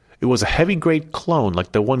 It was a heavy-grade clone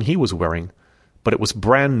like the one he was wearing, but it was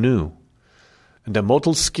brand new, and the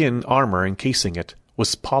mottled skin armor encasing it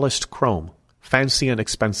was polished chrome, fancy and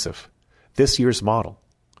expensive, this year's model.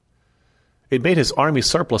 It made his army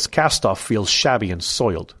surplus cast-off feel shabby and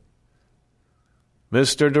soiled.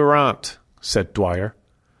 "Mr. Durant," said Dwyer,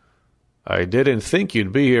 "I didn't think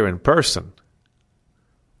you'd be here in person."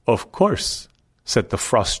 "Of course," said the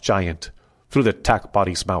frost giant through the TAC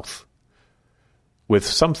body's mouth. "With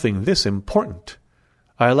something this important,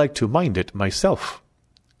 I like to mind it myself.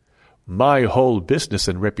 My whole business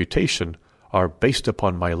and reputation are based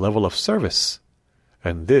upon my level of service,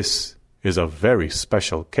 and this is a very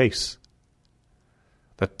special case."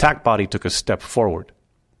 The TAC body took a step forward.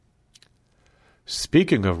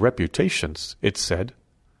 "Speaking of reputations," it said,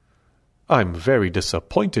 "I'm very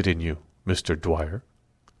disappointed in you, Mr. Dwyer."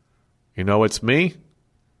 "You know it's me?"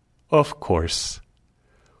 "Of course.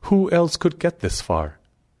 Who else could get this far?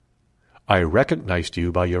 I recognized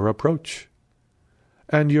you by your approach.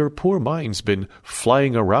 And your poor mind's been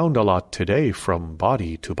flying around a lot today from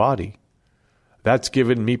body to body. That's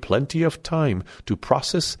given me plenty of time to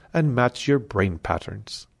process and match your brain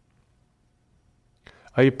patterns."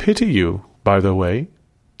 "I pity you, by the way,"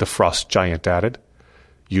 the frost giant added.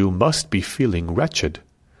 "You must be feeling wretched.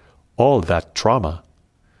 All that trauma.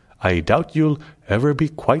 I doubt you'll ever be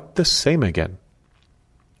quite the same again."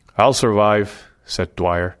 "I'll survive," said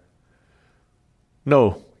Dwyer.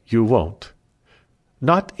 "No, you won't.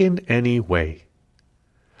 Not in any way.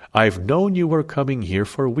 I've known you were coming here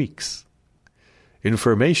for weeks.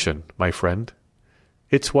 Information, my friend.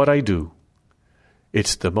 It's what I do.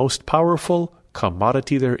 It's the most powerful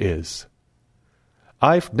commodity there is.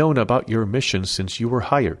 I've known about your mission since you were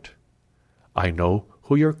hired. I know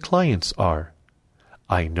who your clients are.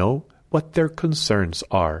 I know what their concerns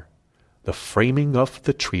are. The framing of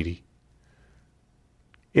the treaty."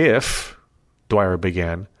 "If," Dwyer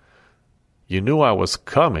began, "you knew I was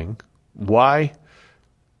coming, why—"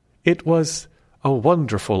 "It was a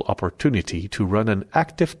wonderful opportunity to run an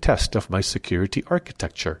active test of my security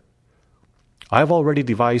architecture. I've already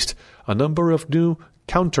devised a number of new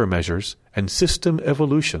countermeasures and system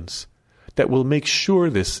evolutions that will make sure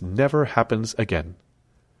this never happens again.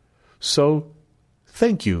 So,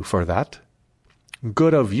 thank you for that.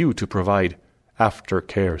 Good of you to provide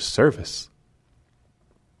aftercare service."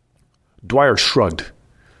 Dwyer shrugged.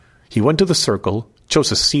 He went to the circle,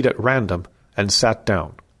 chose a seat at random, and sat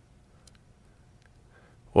down.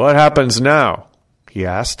 "What happens now?" he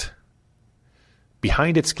asked.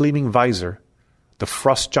 Behind its gleaming visor, the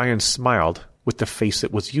frost giant smiled with the face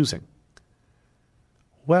it was using.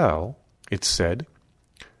 "Well," it said,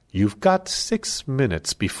 "you've got 6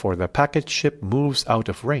 minutes before the packet ship moves out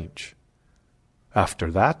of range.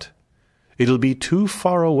 After that, it'll be too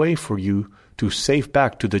far away for you to safe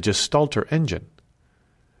back to the Gestalter engine.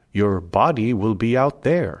 your body will be out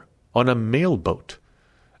there on a mailboat,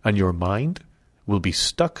 and your mind will be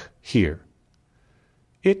stuck here.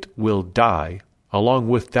 It will die along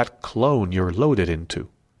with that clone you're loaded into."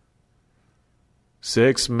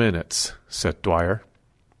 6 minutes, said Dwyer.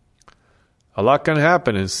 "A lot can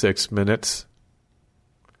happen in 6 minutes."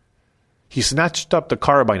 He snatched up the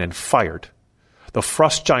carbine and fired. The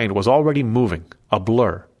frost giant was already moving, a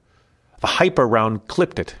blur. The hyper round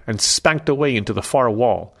clipped it and spanked away into the far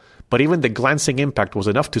wall, but even the glancing impact was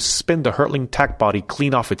enough to spin the hurtling tack body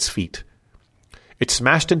clean off its feet. It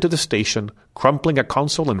smashed into the station, crumpling a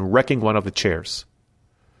console and wrecking one of the chairs.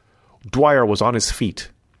 Dwyer was on his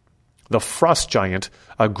feet. The frost giant,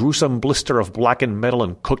 a gruesome blister of blackened metal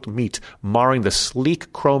and cooked meat marring the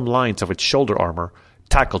sleek chrome lines of its shoulder armor,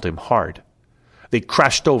 tackled him hard. They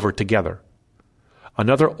crashed over together.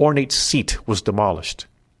 Another ornate seat was demolished.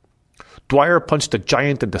 Dwyer punched the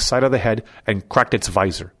giant in the side of the head and cracked its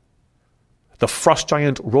visor. The frost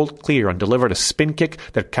giant rolled clear and delivered a spin kick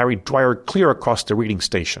that carried Dwyer clear across the reading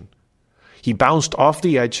station. He bounced off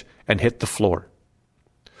the edge and hit the floor.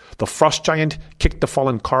 The frost giant kicked the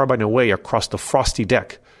fallen carbine away across the frosty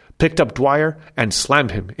deck, picked up Dwyer, and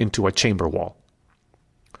slammed him into a chamber wall.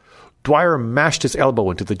 Dwyer mashed his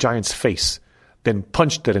elbow into the giant's face, then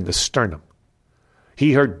punched it in the sternum.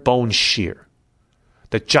 He heard bones shear.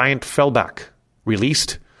 The giant fell back.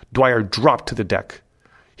 Released, Dwyer dropped to the deck.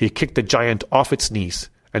 He kicked the giant off its knees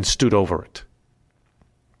and stood over it.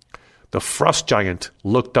 The frost giant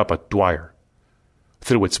looked up at Dwyer.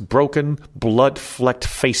 Through its broken, blood-flecked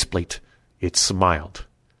faceplate, it smiled.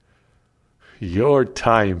 "Your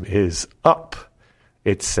time is up,"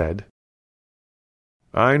 it said.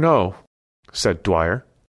 "I know," said Dwyer.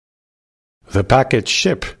 "The packet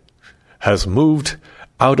ship has moved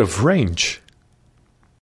out of range."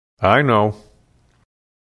 "I know."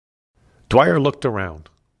 Dwyer looked around.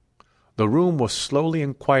 The room was slowly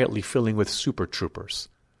and quietly filling with super troopers.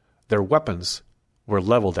 Their weapons were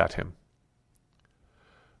leveled at him.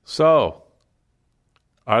 "So,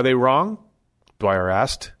 are they wrong?" Dwyer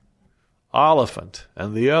asked. "Oliphant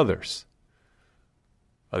and the others.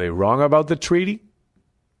 Are they wrong about the treaty?"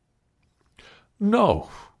 "No,"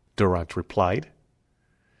 Durant replied.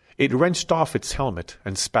 It wrenched off its helmet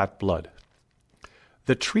and spat blood.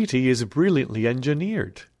 "The treaty is brilliantly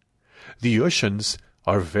engineered. The Ushans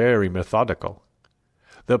are very methodical.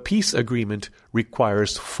 The peace agreement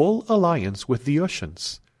requires full alliance with the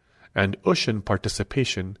Ushans, and Ushan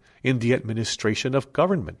participation in the administration of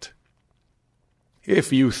government.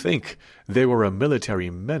 If you think they were a military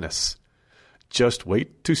menace, just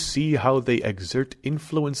wait to see how they exert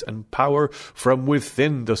influence and power from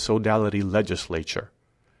within the Sodality legislature.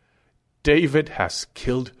 David has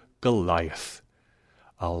killed Goliath.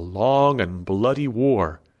 A long and bloody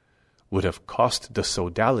war would have cost the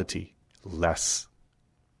Sodality less.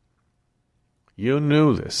 You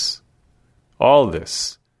knew this, all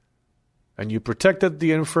this, and you protected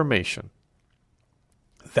the information.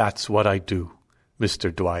 That's what I do,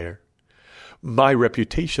 Mr. Dwyer. My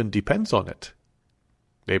reputation depends on it.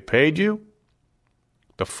 They paid you?"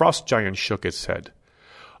 The frost giant shook its head.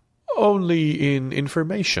 "Only in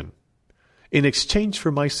information. In exchange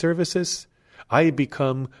for my services, I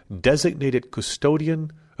become designated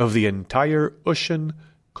custodian of the entire Ushan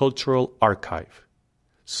Cultural Archive.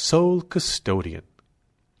 Sole custodian.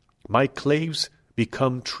 My claves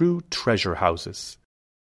become true treasure houses.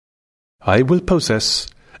 I will possess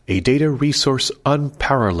a data resource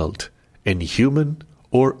unparalleled in human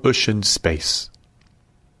or Ushan space.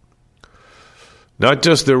 Not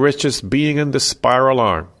just the richest being in the spiral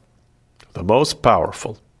arm, the most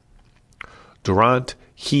powerful." Durant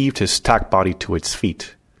heaved his tack body to its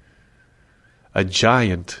feet. "A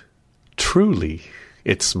giant, truly,"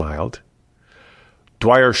 it smiled.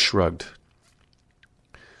 Dwyer shrugged.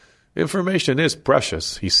 "Information is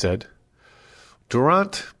precious," he said.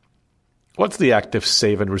 "Durant, what's the active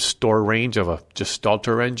save and restore range of a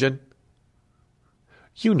Gestalter engine?"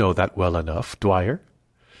 "You know that well enough, Dwyer.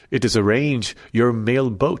 It is a range your mail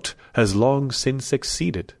boat has long since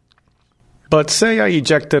exceeded." "But say I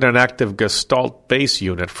ejected an active Gestalt base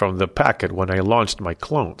unit from the packet when I launched my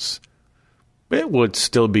clones. It would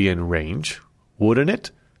still be in range, wouldn't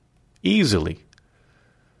it? Easily.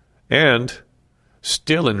 And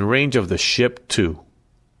still in range of the ship, too.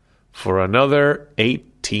 For another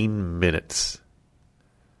 18 minutes.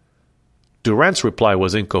 Durant's reply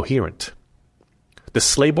was incoherent. The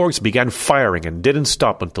Slayborgs began firing and didn't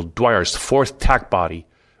stop until Dwyer's fourth tack body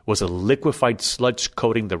was a liquefied sludge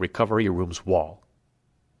coating the recovery room's wall.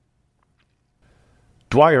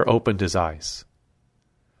 Dwyer opened his eyes.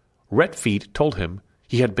 Redfeet told him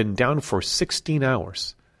he had been down for 16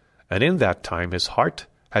 hours, and in that time his heart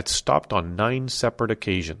had stopped on 9 separate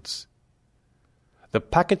occasions. The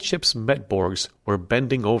packet ship's Medborgs were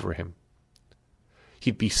bending over him.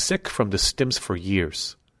 He'd be sick from the stims for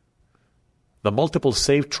years. The multiple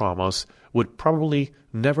save traumas would probably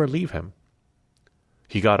never leave him.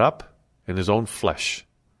 He got up in his own flesh.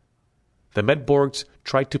 The Medborgs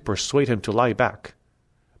tried to persuade him to lie back,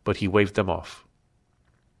 but he waved them off.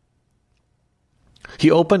 He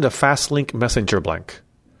opened a Fastlink messenger blank.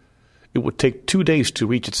 It would take 2 days to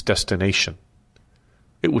reach its destination.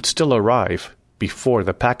 It would still arrive before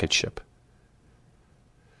the packet ship.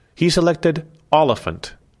 He selected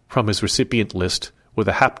Oliphant from his recipient list with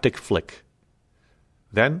a haptic flick.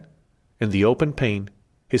 Then, in the open pane,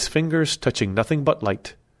 his fingers touching nothing but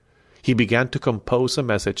light, he began to compose a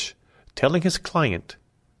message telling his client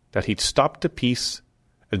that he'd stopped the peace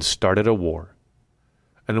and started a war,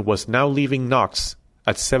 and was now leaving Nox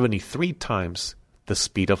at 73 times the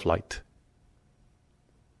speed of light.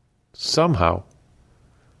 Somehow,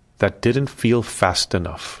 that didn't feel fast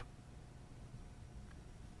enough.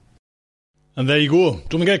 And there you go.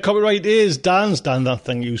 Don't forget, copyright is Dan's. Dan,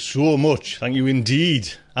 thank you so much. Thank you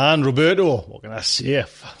indeed. And Roberto, what can I say?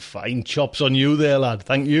 Fine chops on you there, lad.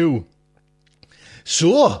 Thank you.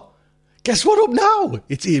 So, guess what up now?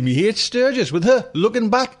 It's Amy H. Sturgis with her Looking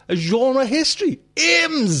Back at Genre History.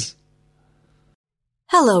 Ames!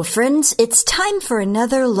 Hello, friends. It's time for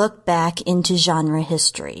another look back into genre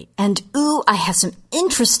history. And ooh, I have some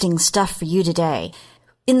interesting stuff for you today.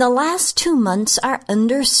 In the last 2 months, our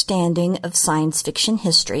understanding of science fiction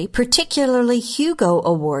history, particularly Hugo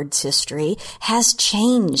Awards history, has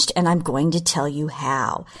changed, and I'm going to tell you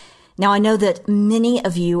how. Now, I know that many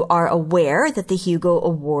of you are aware that the Hugo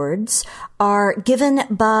Awards are given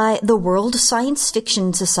by the World Science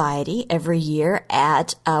Fiction Society every year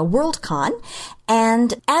at Worldcon,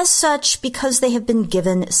 and as such, because they have been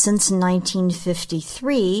given since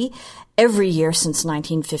 1953, every year since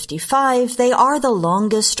 1955, they are the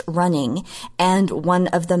longest running and one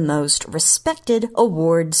of the most respected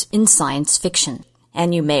awards in science fiction.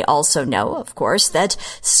 And you may also know, of course, that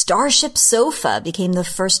Starship Sofa became the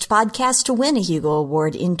first podcast to win a Hugo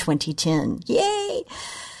Award in 2010. Yay!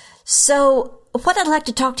 So, what I'd like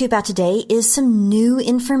to talk to you about today is some new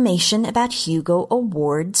information about Hugo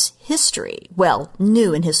Awards history. Well,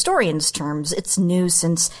 new in historians' terms, it's new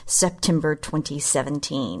since September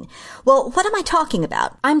 2017. Well, what am I talking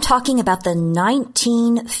about? I'm talking about the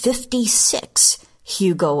 1956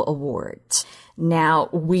 Hugo Awards. Now,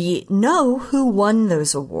 we know who won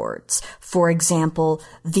those awards. For example,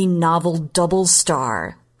 the novel Double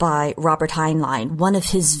Star by Robert Heinlein, one of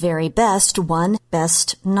his very best, won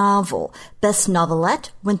Best Novel. Best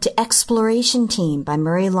Novelette went to Exploration Team by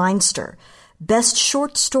Murray Leinster. Best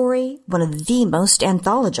Short Story, one of the most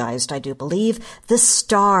anthologized, I do believe, The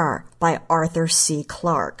Star by Arthur C.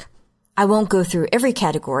 Clarke. I won't go through every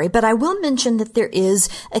category, but I will mention that there is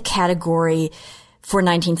a category for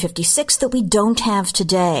 1956 that we don't have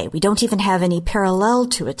today. We don't even have any parallel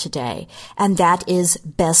to it today, and that is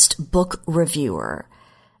Best Book Reviewer.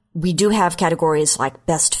 We do have categories like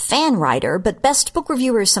Best Fan Writer, but Best Book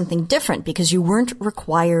Reviewer is something different because you weren't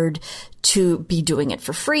required to be doing it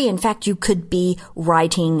for free. In fact, you could be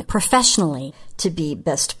writing professionally to be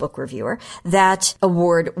Best Book Reviewer. That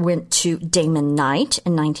award went to Damon Knight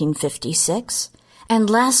in 1956. And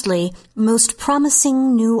lastly, Most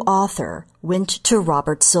Promising New Author went to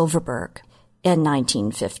Robert Silverberg in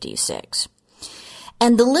 1956.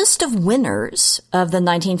 And the list of winners of the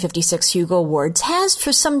 1956 Hugo Awards has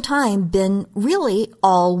for some time been really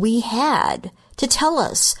all we had to tell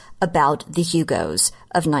us about the Hugos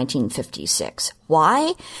of 1956.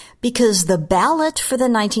 Why? Because the ballot for the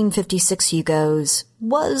 1956 Hugos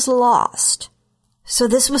was lost. So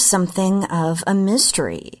this was something of a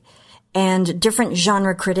mystery. And different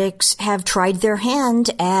genre critics have tried their hand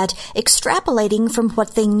at extrapolating from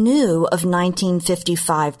what they knew of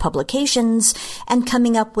 1955 publications and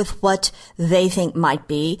coming up with what they think might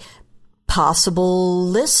be possible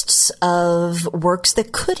lists of works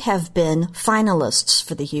that could have been finalists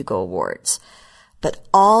for the Hugo Awards. But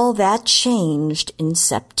all that changed in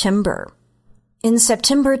September. In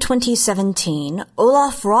September 2017,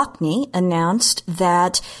 Olaf Rockne announced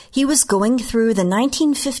that he was going through the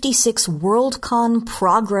 1956 Worldcon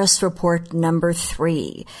Progress Report number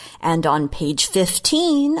 3. And on page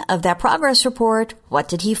 15 of that progress report, what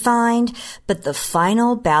did he find but the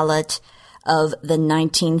final ballot of the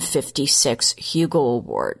 1956 Hugo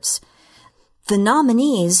Awards? The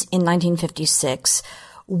nominees in 1956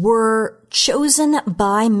 were chosen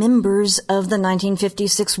by members of the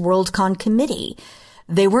 1956 Worldcon Committee.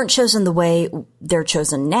 They weren't chosen the way they're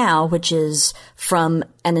chosen now, which is from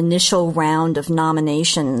an initial round of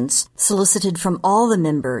nominations solicited from all the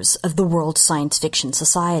members of the World Science Fiction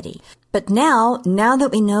Society. But now that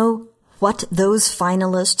we know who those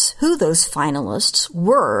finalists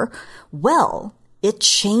were, well, it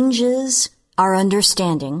changes our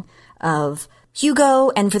understanding of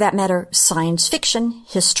Hugo and, for that matter, science fiction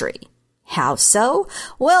history. How so?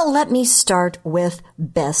 Well, let me start with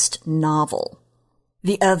Best Novel.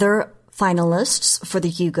 The other finalists for the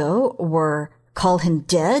Hugo were Call Him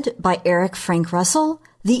Dead by Eric Frank Russell,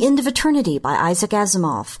 The End of Eternity by Isaac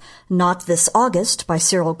Asimov, Not This August by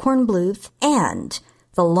Cyril Kornbluth, and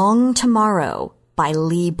The Long Tomorrow by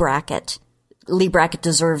Leigh Brackett. Leigh Brackett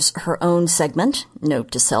deserves her own segment, note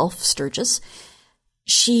to self, Sturgis.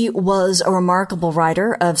 She was a remarkable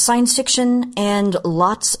writer of science fiction and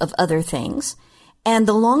lots of other things. And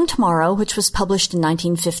The Long Tomorrow, which was published in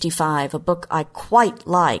 1955, a book I quite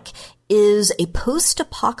like, is a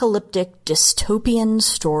post-apocalyptic dystopian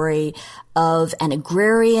story of an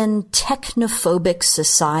agrarian technophobic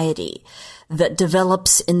society that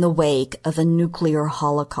develops in the wake of a nuclear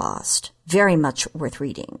holocaust. Very much worth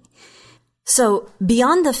reading. So,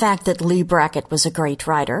 beyond the fact that Leigh Brackett was a great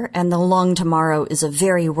writer and The Long Tomorrow is a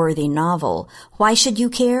very worthy novel, why should you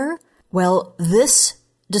care? Well, this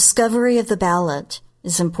discovery of the ballot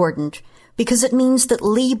is important because it means that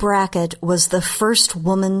Leigh Brackett was the first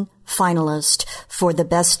woman finalist for the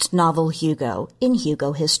Best Novel Hugo in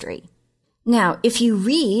Hugo history. Now, if you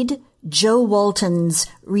read Joe Walton's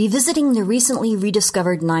Revisiting the Recently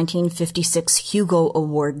Rediscovered 1956 Hugo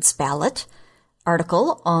Awards Ballot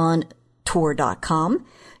article on Tor.com,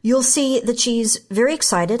 you'll see that she's very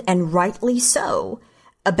excited, and rightly so,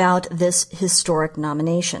 about this historic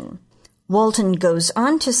nomination. Walton goes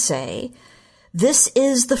on to say, "This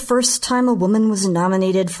is the first time a woman was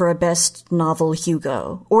nominated for a Best Novel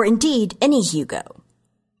Hugo, or indeed any Hugo."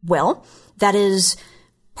 Well, that is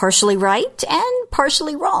partially right and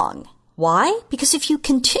partially wrong. Why? Because if you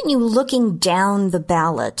continue looking down the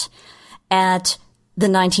ballot at the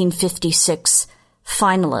 1956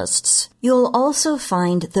 finalists, you'll also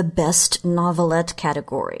find the Best Novelette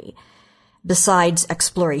category. Besides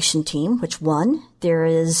Exploration Team, which won, there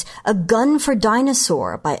is A Gun for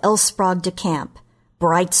Dinosaur by L. Sprague de Camp,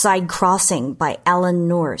 Brightside Crossing by Alan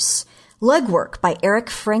Nourse, Legwork by Eric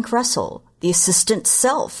Frank Russell, The Assistant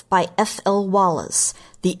Self by F. L. Wallace,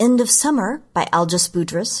 The End of Summer by Algis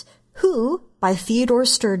Budrys, Who by Theodore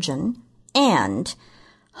Sturgeon, and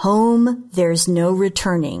Home There's No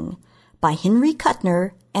Returning by Henry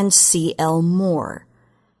Kuttner and C. L. Moore.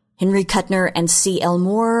 Henry Kuttner and C. L.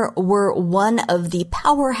 Moore were one of the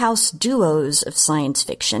powerhouse duos of science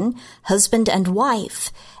fiction, husband and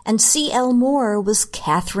wife, and C. L. Moore was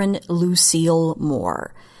Catherine Lucille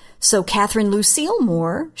Moore. So Catherine Lucille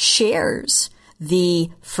Moore shares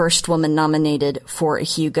the first woman nominated for a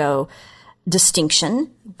Hugo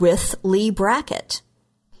distinction with Leigh Brackett.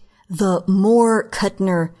 The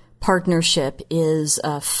Moore-Kuttner partnership is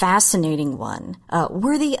a fascinating one,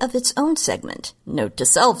 worthy of its own segment. Note to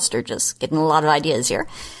self, Sturgis, getting a lot of ideas here.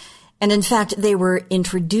 And in fact, they were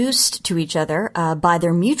introduced to each other by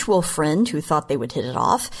their mutual friend who thought they would hit it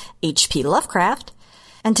off, H.P. Lovecraft,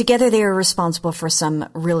 and together they are responsible for some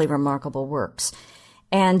really remarkable works.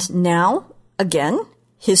 And now, again,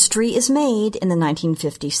 history is made in the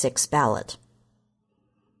 1956 ballot.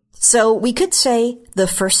 So we could say the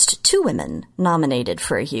first two women nominated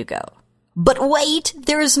for a Hugo. But wait,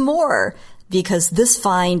 there's more, because this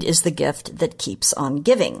find is the gift that keeps on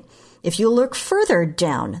giving. If you look further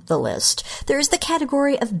down the list, there's the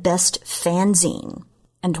category of Best Fanzine.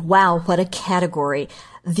 And wow, what a category.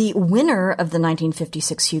 The winner of the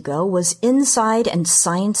 1956 Hugo was Inside and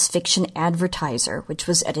Science Fiction Advertiser, which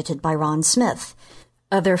was edited by Ron Smith.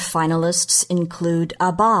 Other finalists include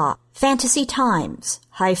ABBA, Fantasy Times,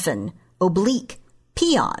 Oblique,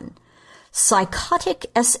 Peon, Psychotic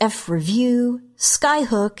SF Review,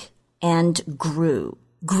 Skyhook, and Grue.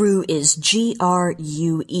 Grue is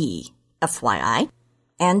Grue, FYI.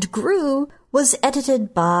 And Grue was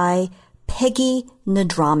edited by Peggy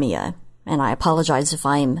Nadramia. And I apologize if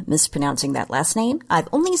I'm mispronouncing that last name. I've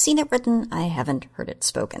only seen it written, I haven't heard it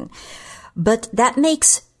spoken. But that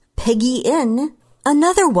makes Peggy N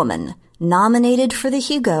another woman nominated for the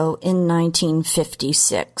Hugo in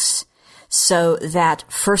 1956. So that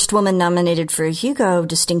first woman nominated for a Hugo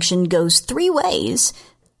distinction goes three ways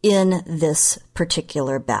in this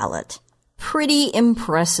particular ballot. Pretty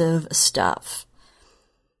impressive stuff.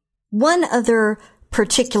 One other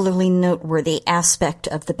particularly noteworthy aspect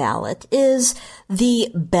of the ballot is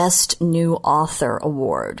the Best New Author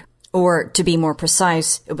Award. Or, to be more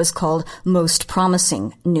precise, it was called Most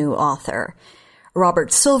Promising New Author.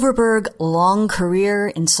 Robert Silverberg, long career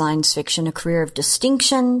in science fiction, a career of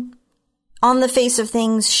distinction. On the face of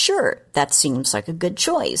things, sure, that seems like a good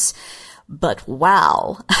choice. But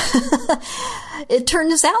wow. It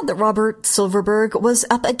turns out that Robert Silverberg was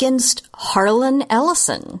up against Harlan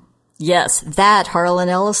Ellison. Yes, that Harlan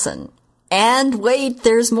Ellison. And wait,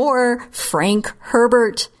 there's more. Frank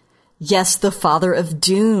Herbert. Yes, the father of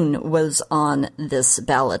Dune was on this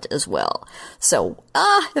ballot as well. So,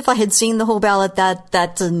 if I had seen the whole ballot,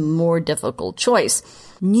 that's a more difficult choice.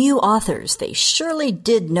 New authors, they surely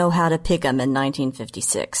did know how to pick them in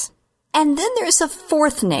 1956. And then there's a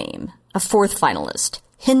fourth name, a fourth finalist,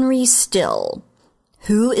 Henry Still.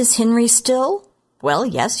 Who is Henry Still? Well,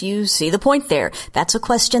 yes, you see the point there. That's a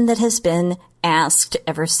question that has been asked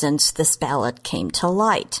ever since this ballot came to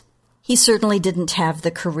light. He certainly didn't have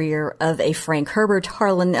the career of a Frank Herbert,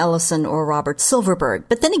 Harlan Ellison, or Robert Silverberg.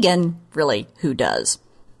 But then again, really, who does?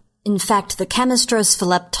 In fact, the Chemistros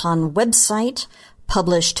Philepton website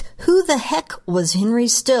published Who the Heck Was Henry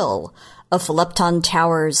Still? A Philepton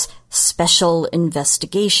Towers special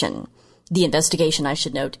investigation. The investigation, I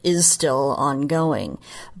should note, is still ongoing.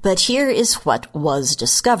 But here is what was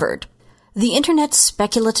discovered. The Internet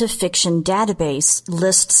Speculative Fiction Database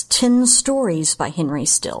lists 10 stories by Henry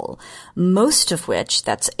Still, most of which,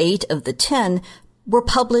 that's 8 of the 10, were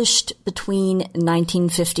published between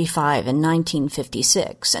 1955 and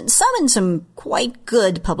 1956, and some in some quite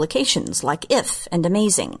good publications like If and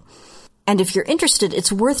Amazing. And if you're interested,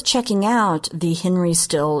 it's worth checking out the Henry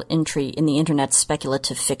Still entry in the Internet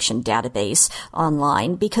Speculative Fiction Database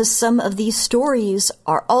online, because some of these stories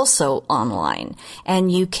are also online.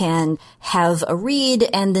 And you can have a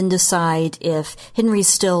read and then decide if Henry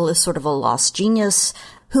Still is sort of a lost genius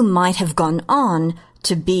who might have gone on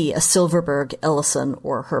to be a Silverberg, Ellison,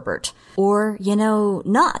 or Herbert. Or,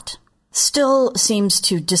 not. Still seems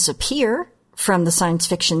to disappear from the science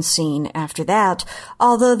fiction scene after that,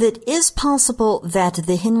 although it is possible that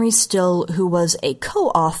the Henry Still who was a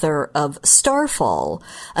co-author of Starfall,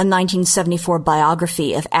 a 1974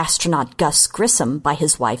 biography of astronaut Gus Grissom by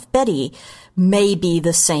his wife Betty, may be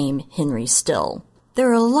the same Henry Still.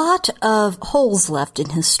 There are a lot of holes left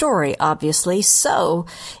in his story, obviously, so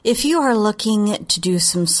if you are looking to do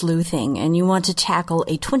some sleuthing and you want to tackle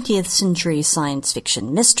a 20th century science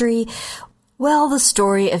fiction mystery, well, the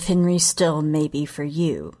story of Henry Still may be for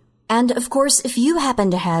you. And, of course, if you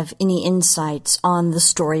happen to have any insights on the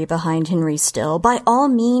story behind Henry Still, by all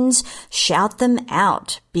means, shout them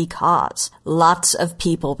out, because lots of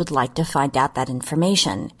people would like to find out that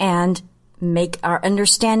information and make our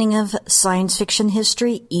understanding of science fiction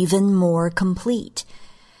history even more complete.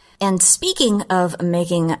 And speaking of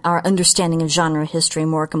making our understanding of genre history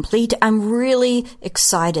more complete, I'm really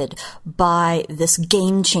excited by this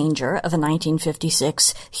game changer of a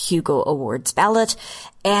 1956 Hugo Awards ballot,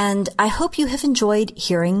 and I hope you have enjoyed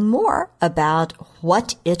hearing more about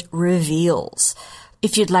what it reveals.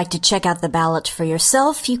 If you'd like to check out the ballot for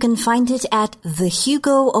yourself, you can find it at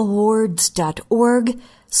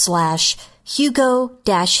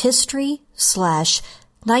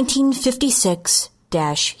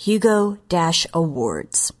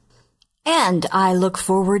And I look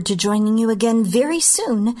forward to joining you again very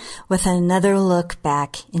soon with another look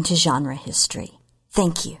back into genre history.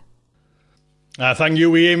 Thank you. Thank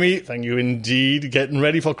you, Amy. Thank you indeed. Getting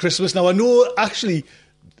ready for Christmas. Now, I know, actually,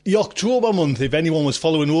 the October month, if anyone was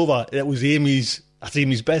following over, it was Amy's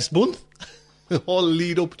best month. All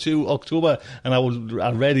lead up to October. And I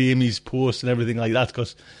read Amy's post and everything like that,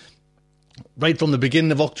 because right from the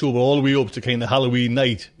beginning of October all the way up to kind of Halloween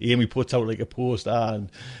night, Amy puts out like a post and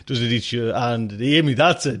does it each year. And Amy,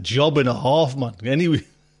 that's a job and a half, man. Anyway,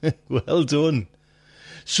 well done.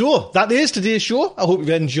 So, that is today's show. I hope you've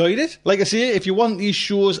enjoyed it. Like I say, if you want these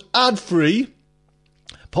shows ad-free,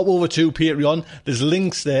 pop over to Patreon. There's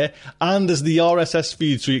links there, and there's the RSS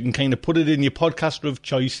feed, so you can kind of put it in your podcaster of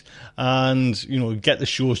choice and, get the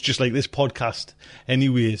shows just like this podcast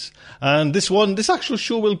anyways. And this actual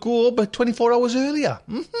show will go up 24 hours earlier.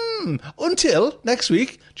 Until next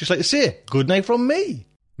week, just like to say, good night from me.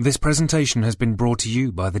 This presentation has been brought to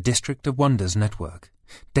you by the District of Wonders Network,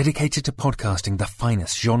 dedicated to podcasting the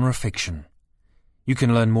finest genre fiction. You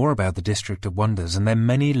can learn more about the District of Wonders and their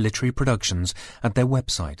many literary productions at their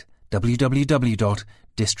website,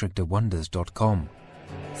 www.districtofwonders.com.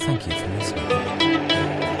 Thank you for listening.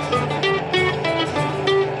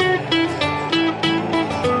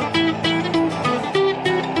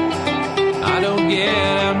 I don't get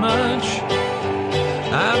out much.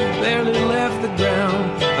 I've barely left the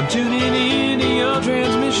ground. I'm tuning into your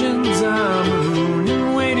transmissions. I'm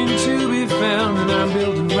mooning, waiting to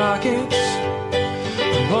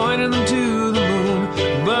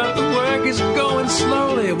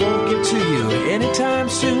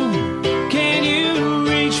soon. Can you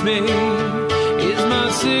reach me? Is my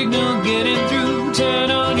signal getting through?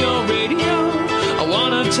 Turn on your radio, I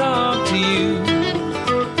wanna talk to you.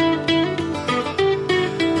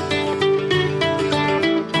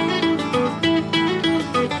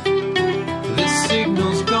 This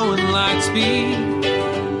signal's going light speed.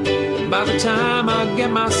 By the time I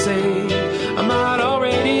get my say, I might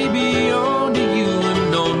already be on to you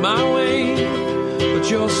and on my way. But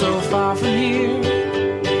you're so far from here,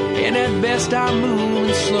 and at best I'm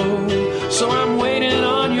moving slow. So I'm waiting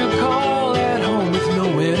on your call at home with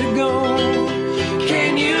nowhere to go.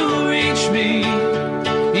 Can you reach me?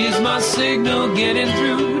 Is my signal getting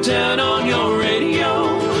through? Turn on your radio,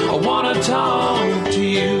 I wanna talk to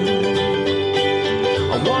you.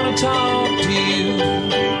 I wanna talk to you.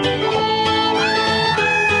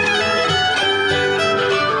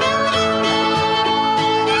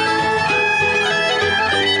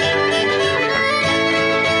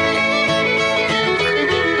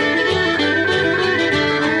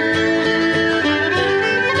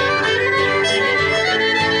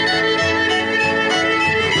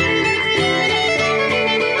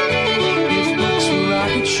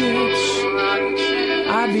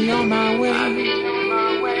 I'd be on my way.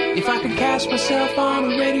 If I could cast myself on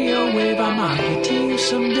a radio wave, I might get to you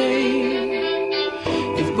someday.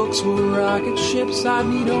 If books were rocket ships, I'd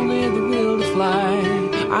need only the will to fly.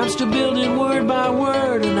 I'm still building word by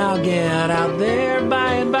word, and I'll get out there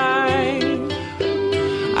by and by.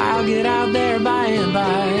 I'll get out there by and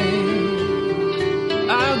by.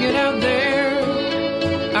 I'll get out there.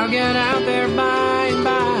 I'll get out there by and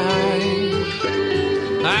by.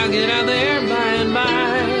 I'll get out there by and by.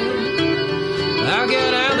 I'll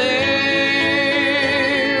get out there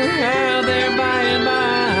by and by.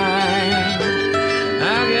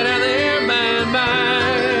 I'll get out there by and by.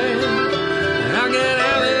 I'll get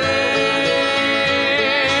out there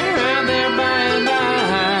by and by.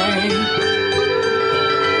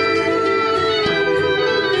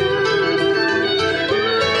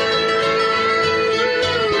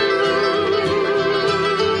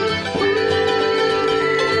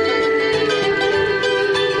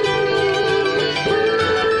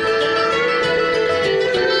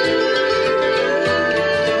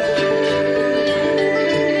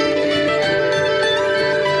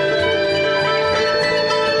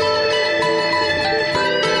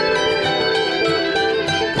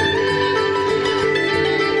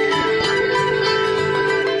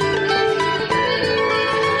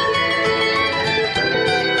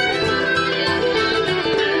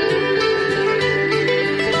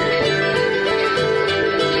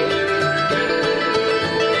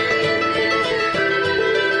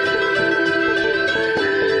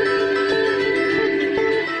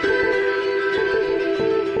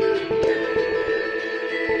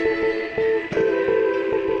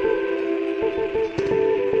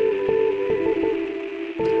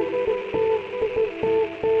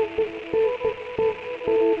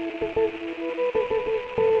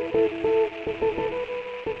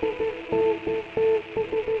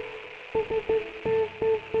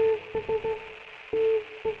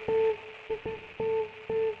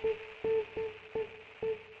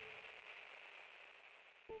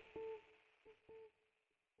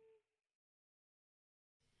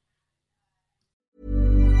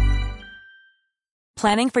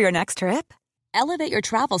 Planning for your next trip? Elevate your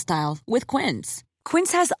travel style with Quince.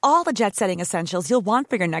 Quince has all the jet-setting essentials you'll want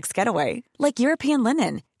for your next getaway, like European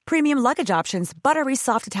linen, premium luggage options, buttery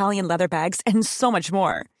soft Italian leather bags, and so much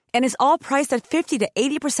more. And is all priced at 50 to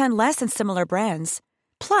 80% less than similar brands.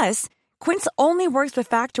 Plus, Quince only works with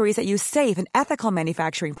factories that use safe and ethical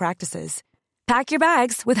manufacturing practices. Pack your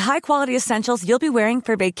bags with high-quality essentials you'll be wearing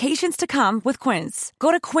for vacations to come with Quince.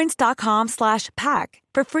 Go to quince.com/pack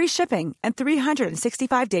for free shipping and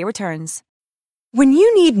 365-day returns. When you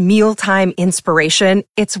need mealtime inspiration,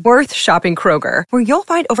 it's worth shopping Kroger, where you'll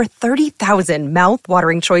find over 30,000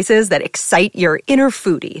 mouth-watering choices that excite your inner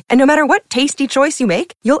foodie. And no matter what tasty choice you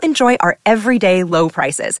make, you'll enjoy our everyday low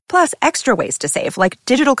prices, plus extra ways to save, like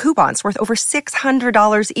digital coupons worth over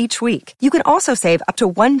 $600 each week. You can also save up to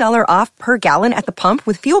 $1 off per gallon at the pump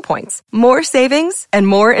with fuel points. More savings and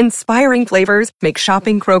more inspiring flavors make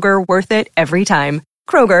shopping Kroger worth it every time.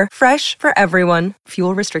 Kroger, fresh for everyone.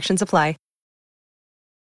 Fuel restrictions apply.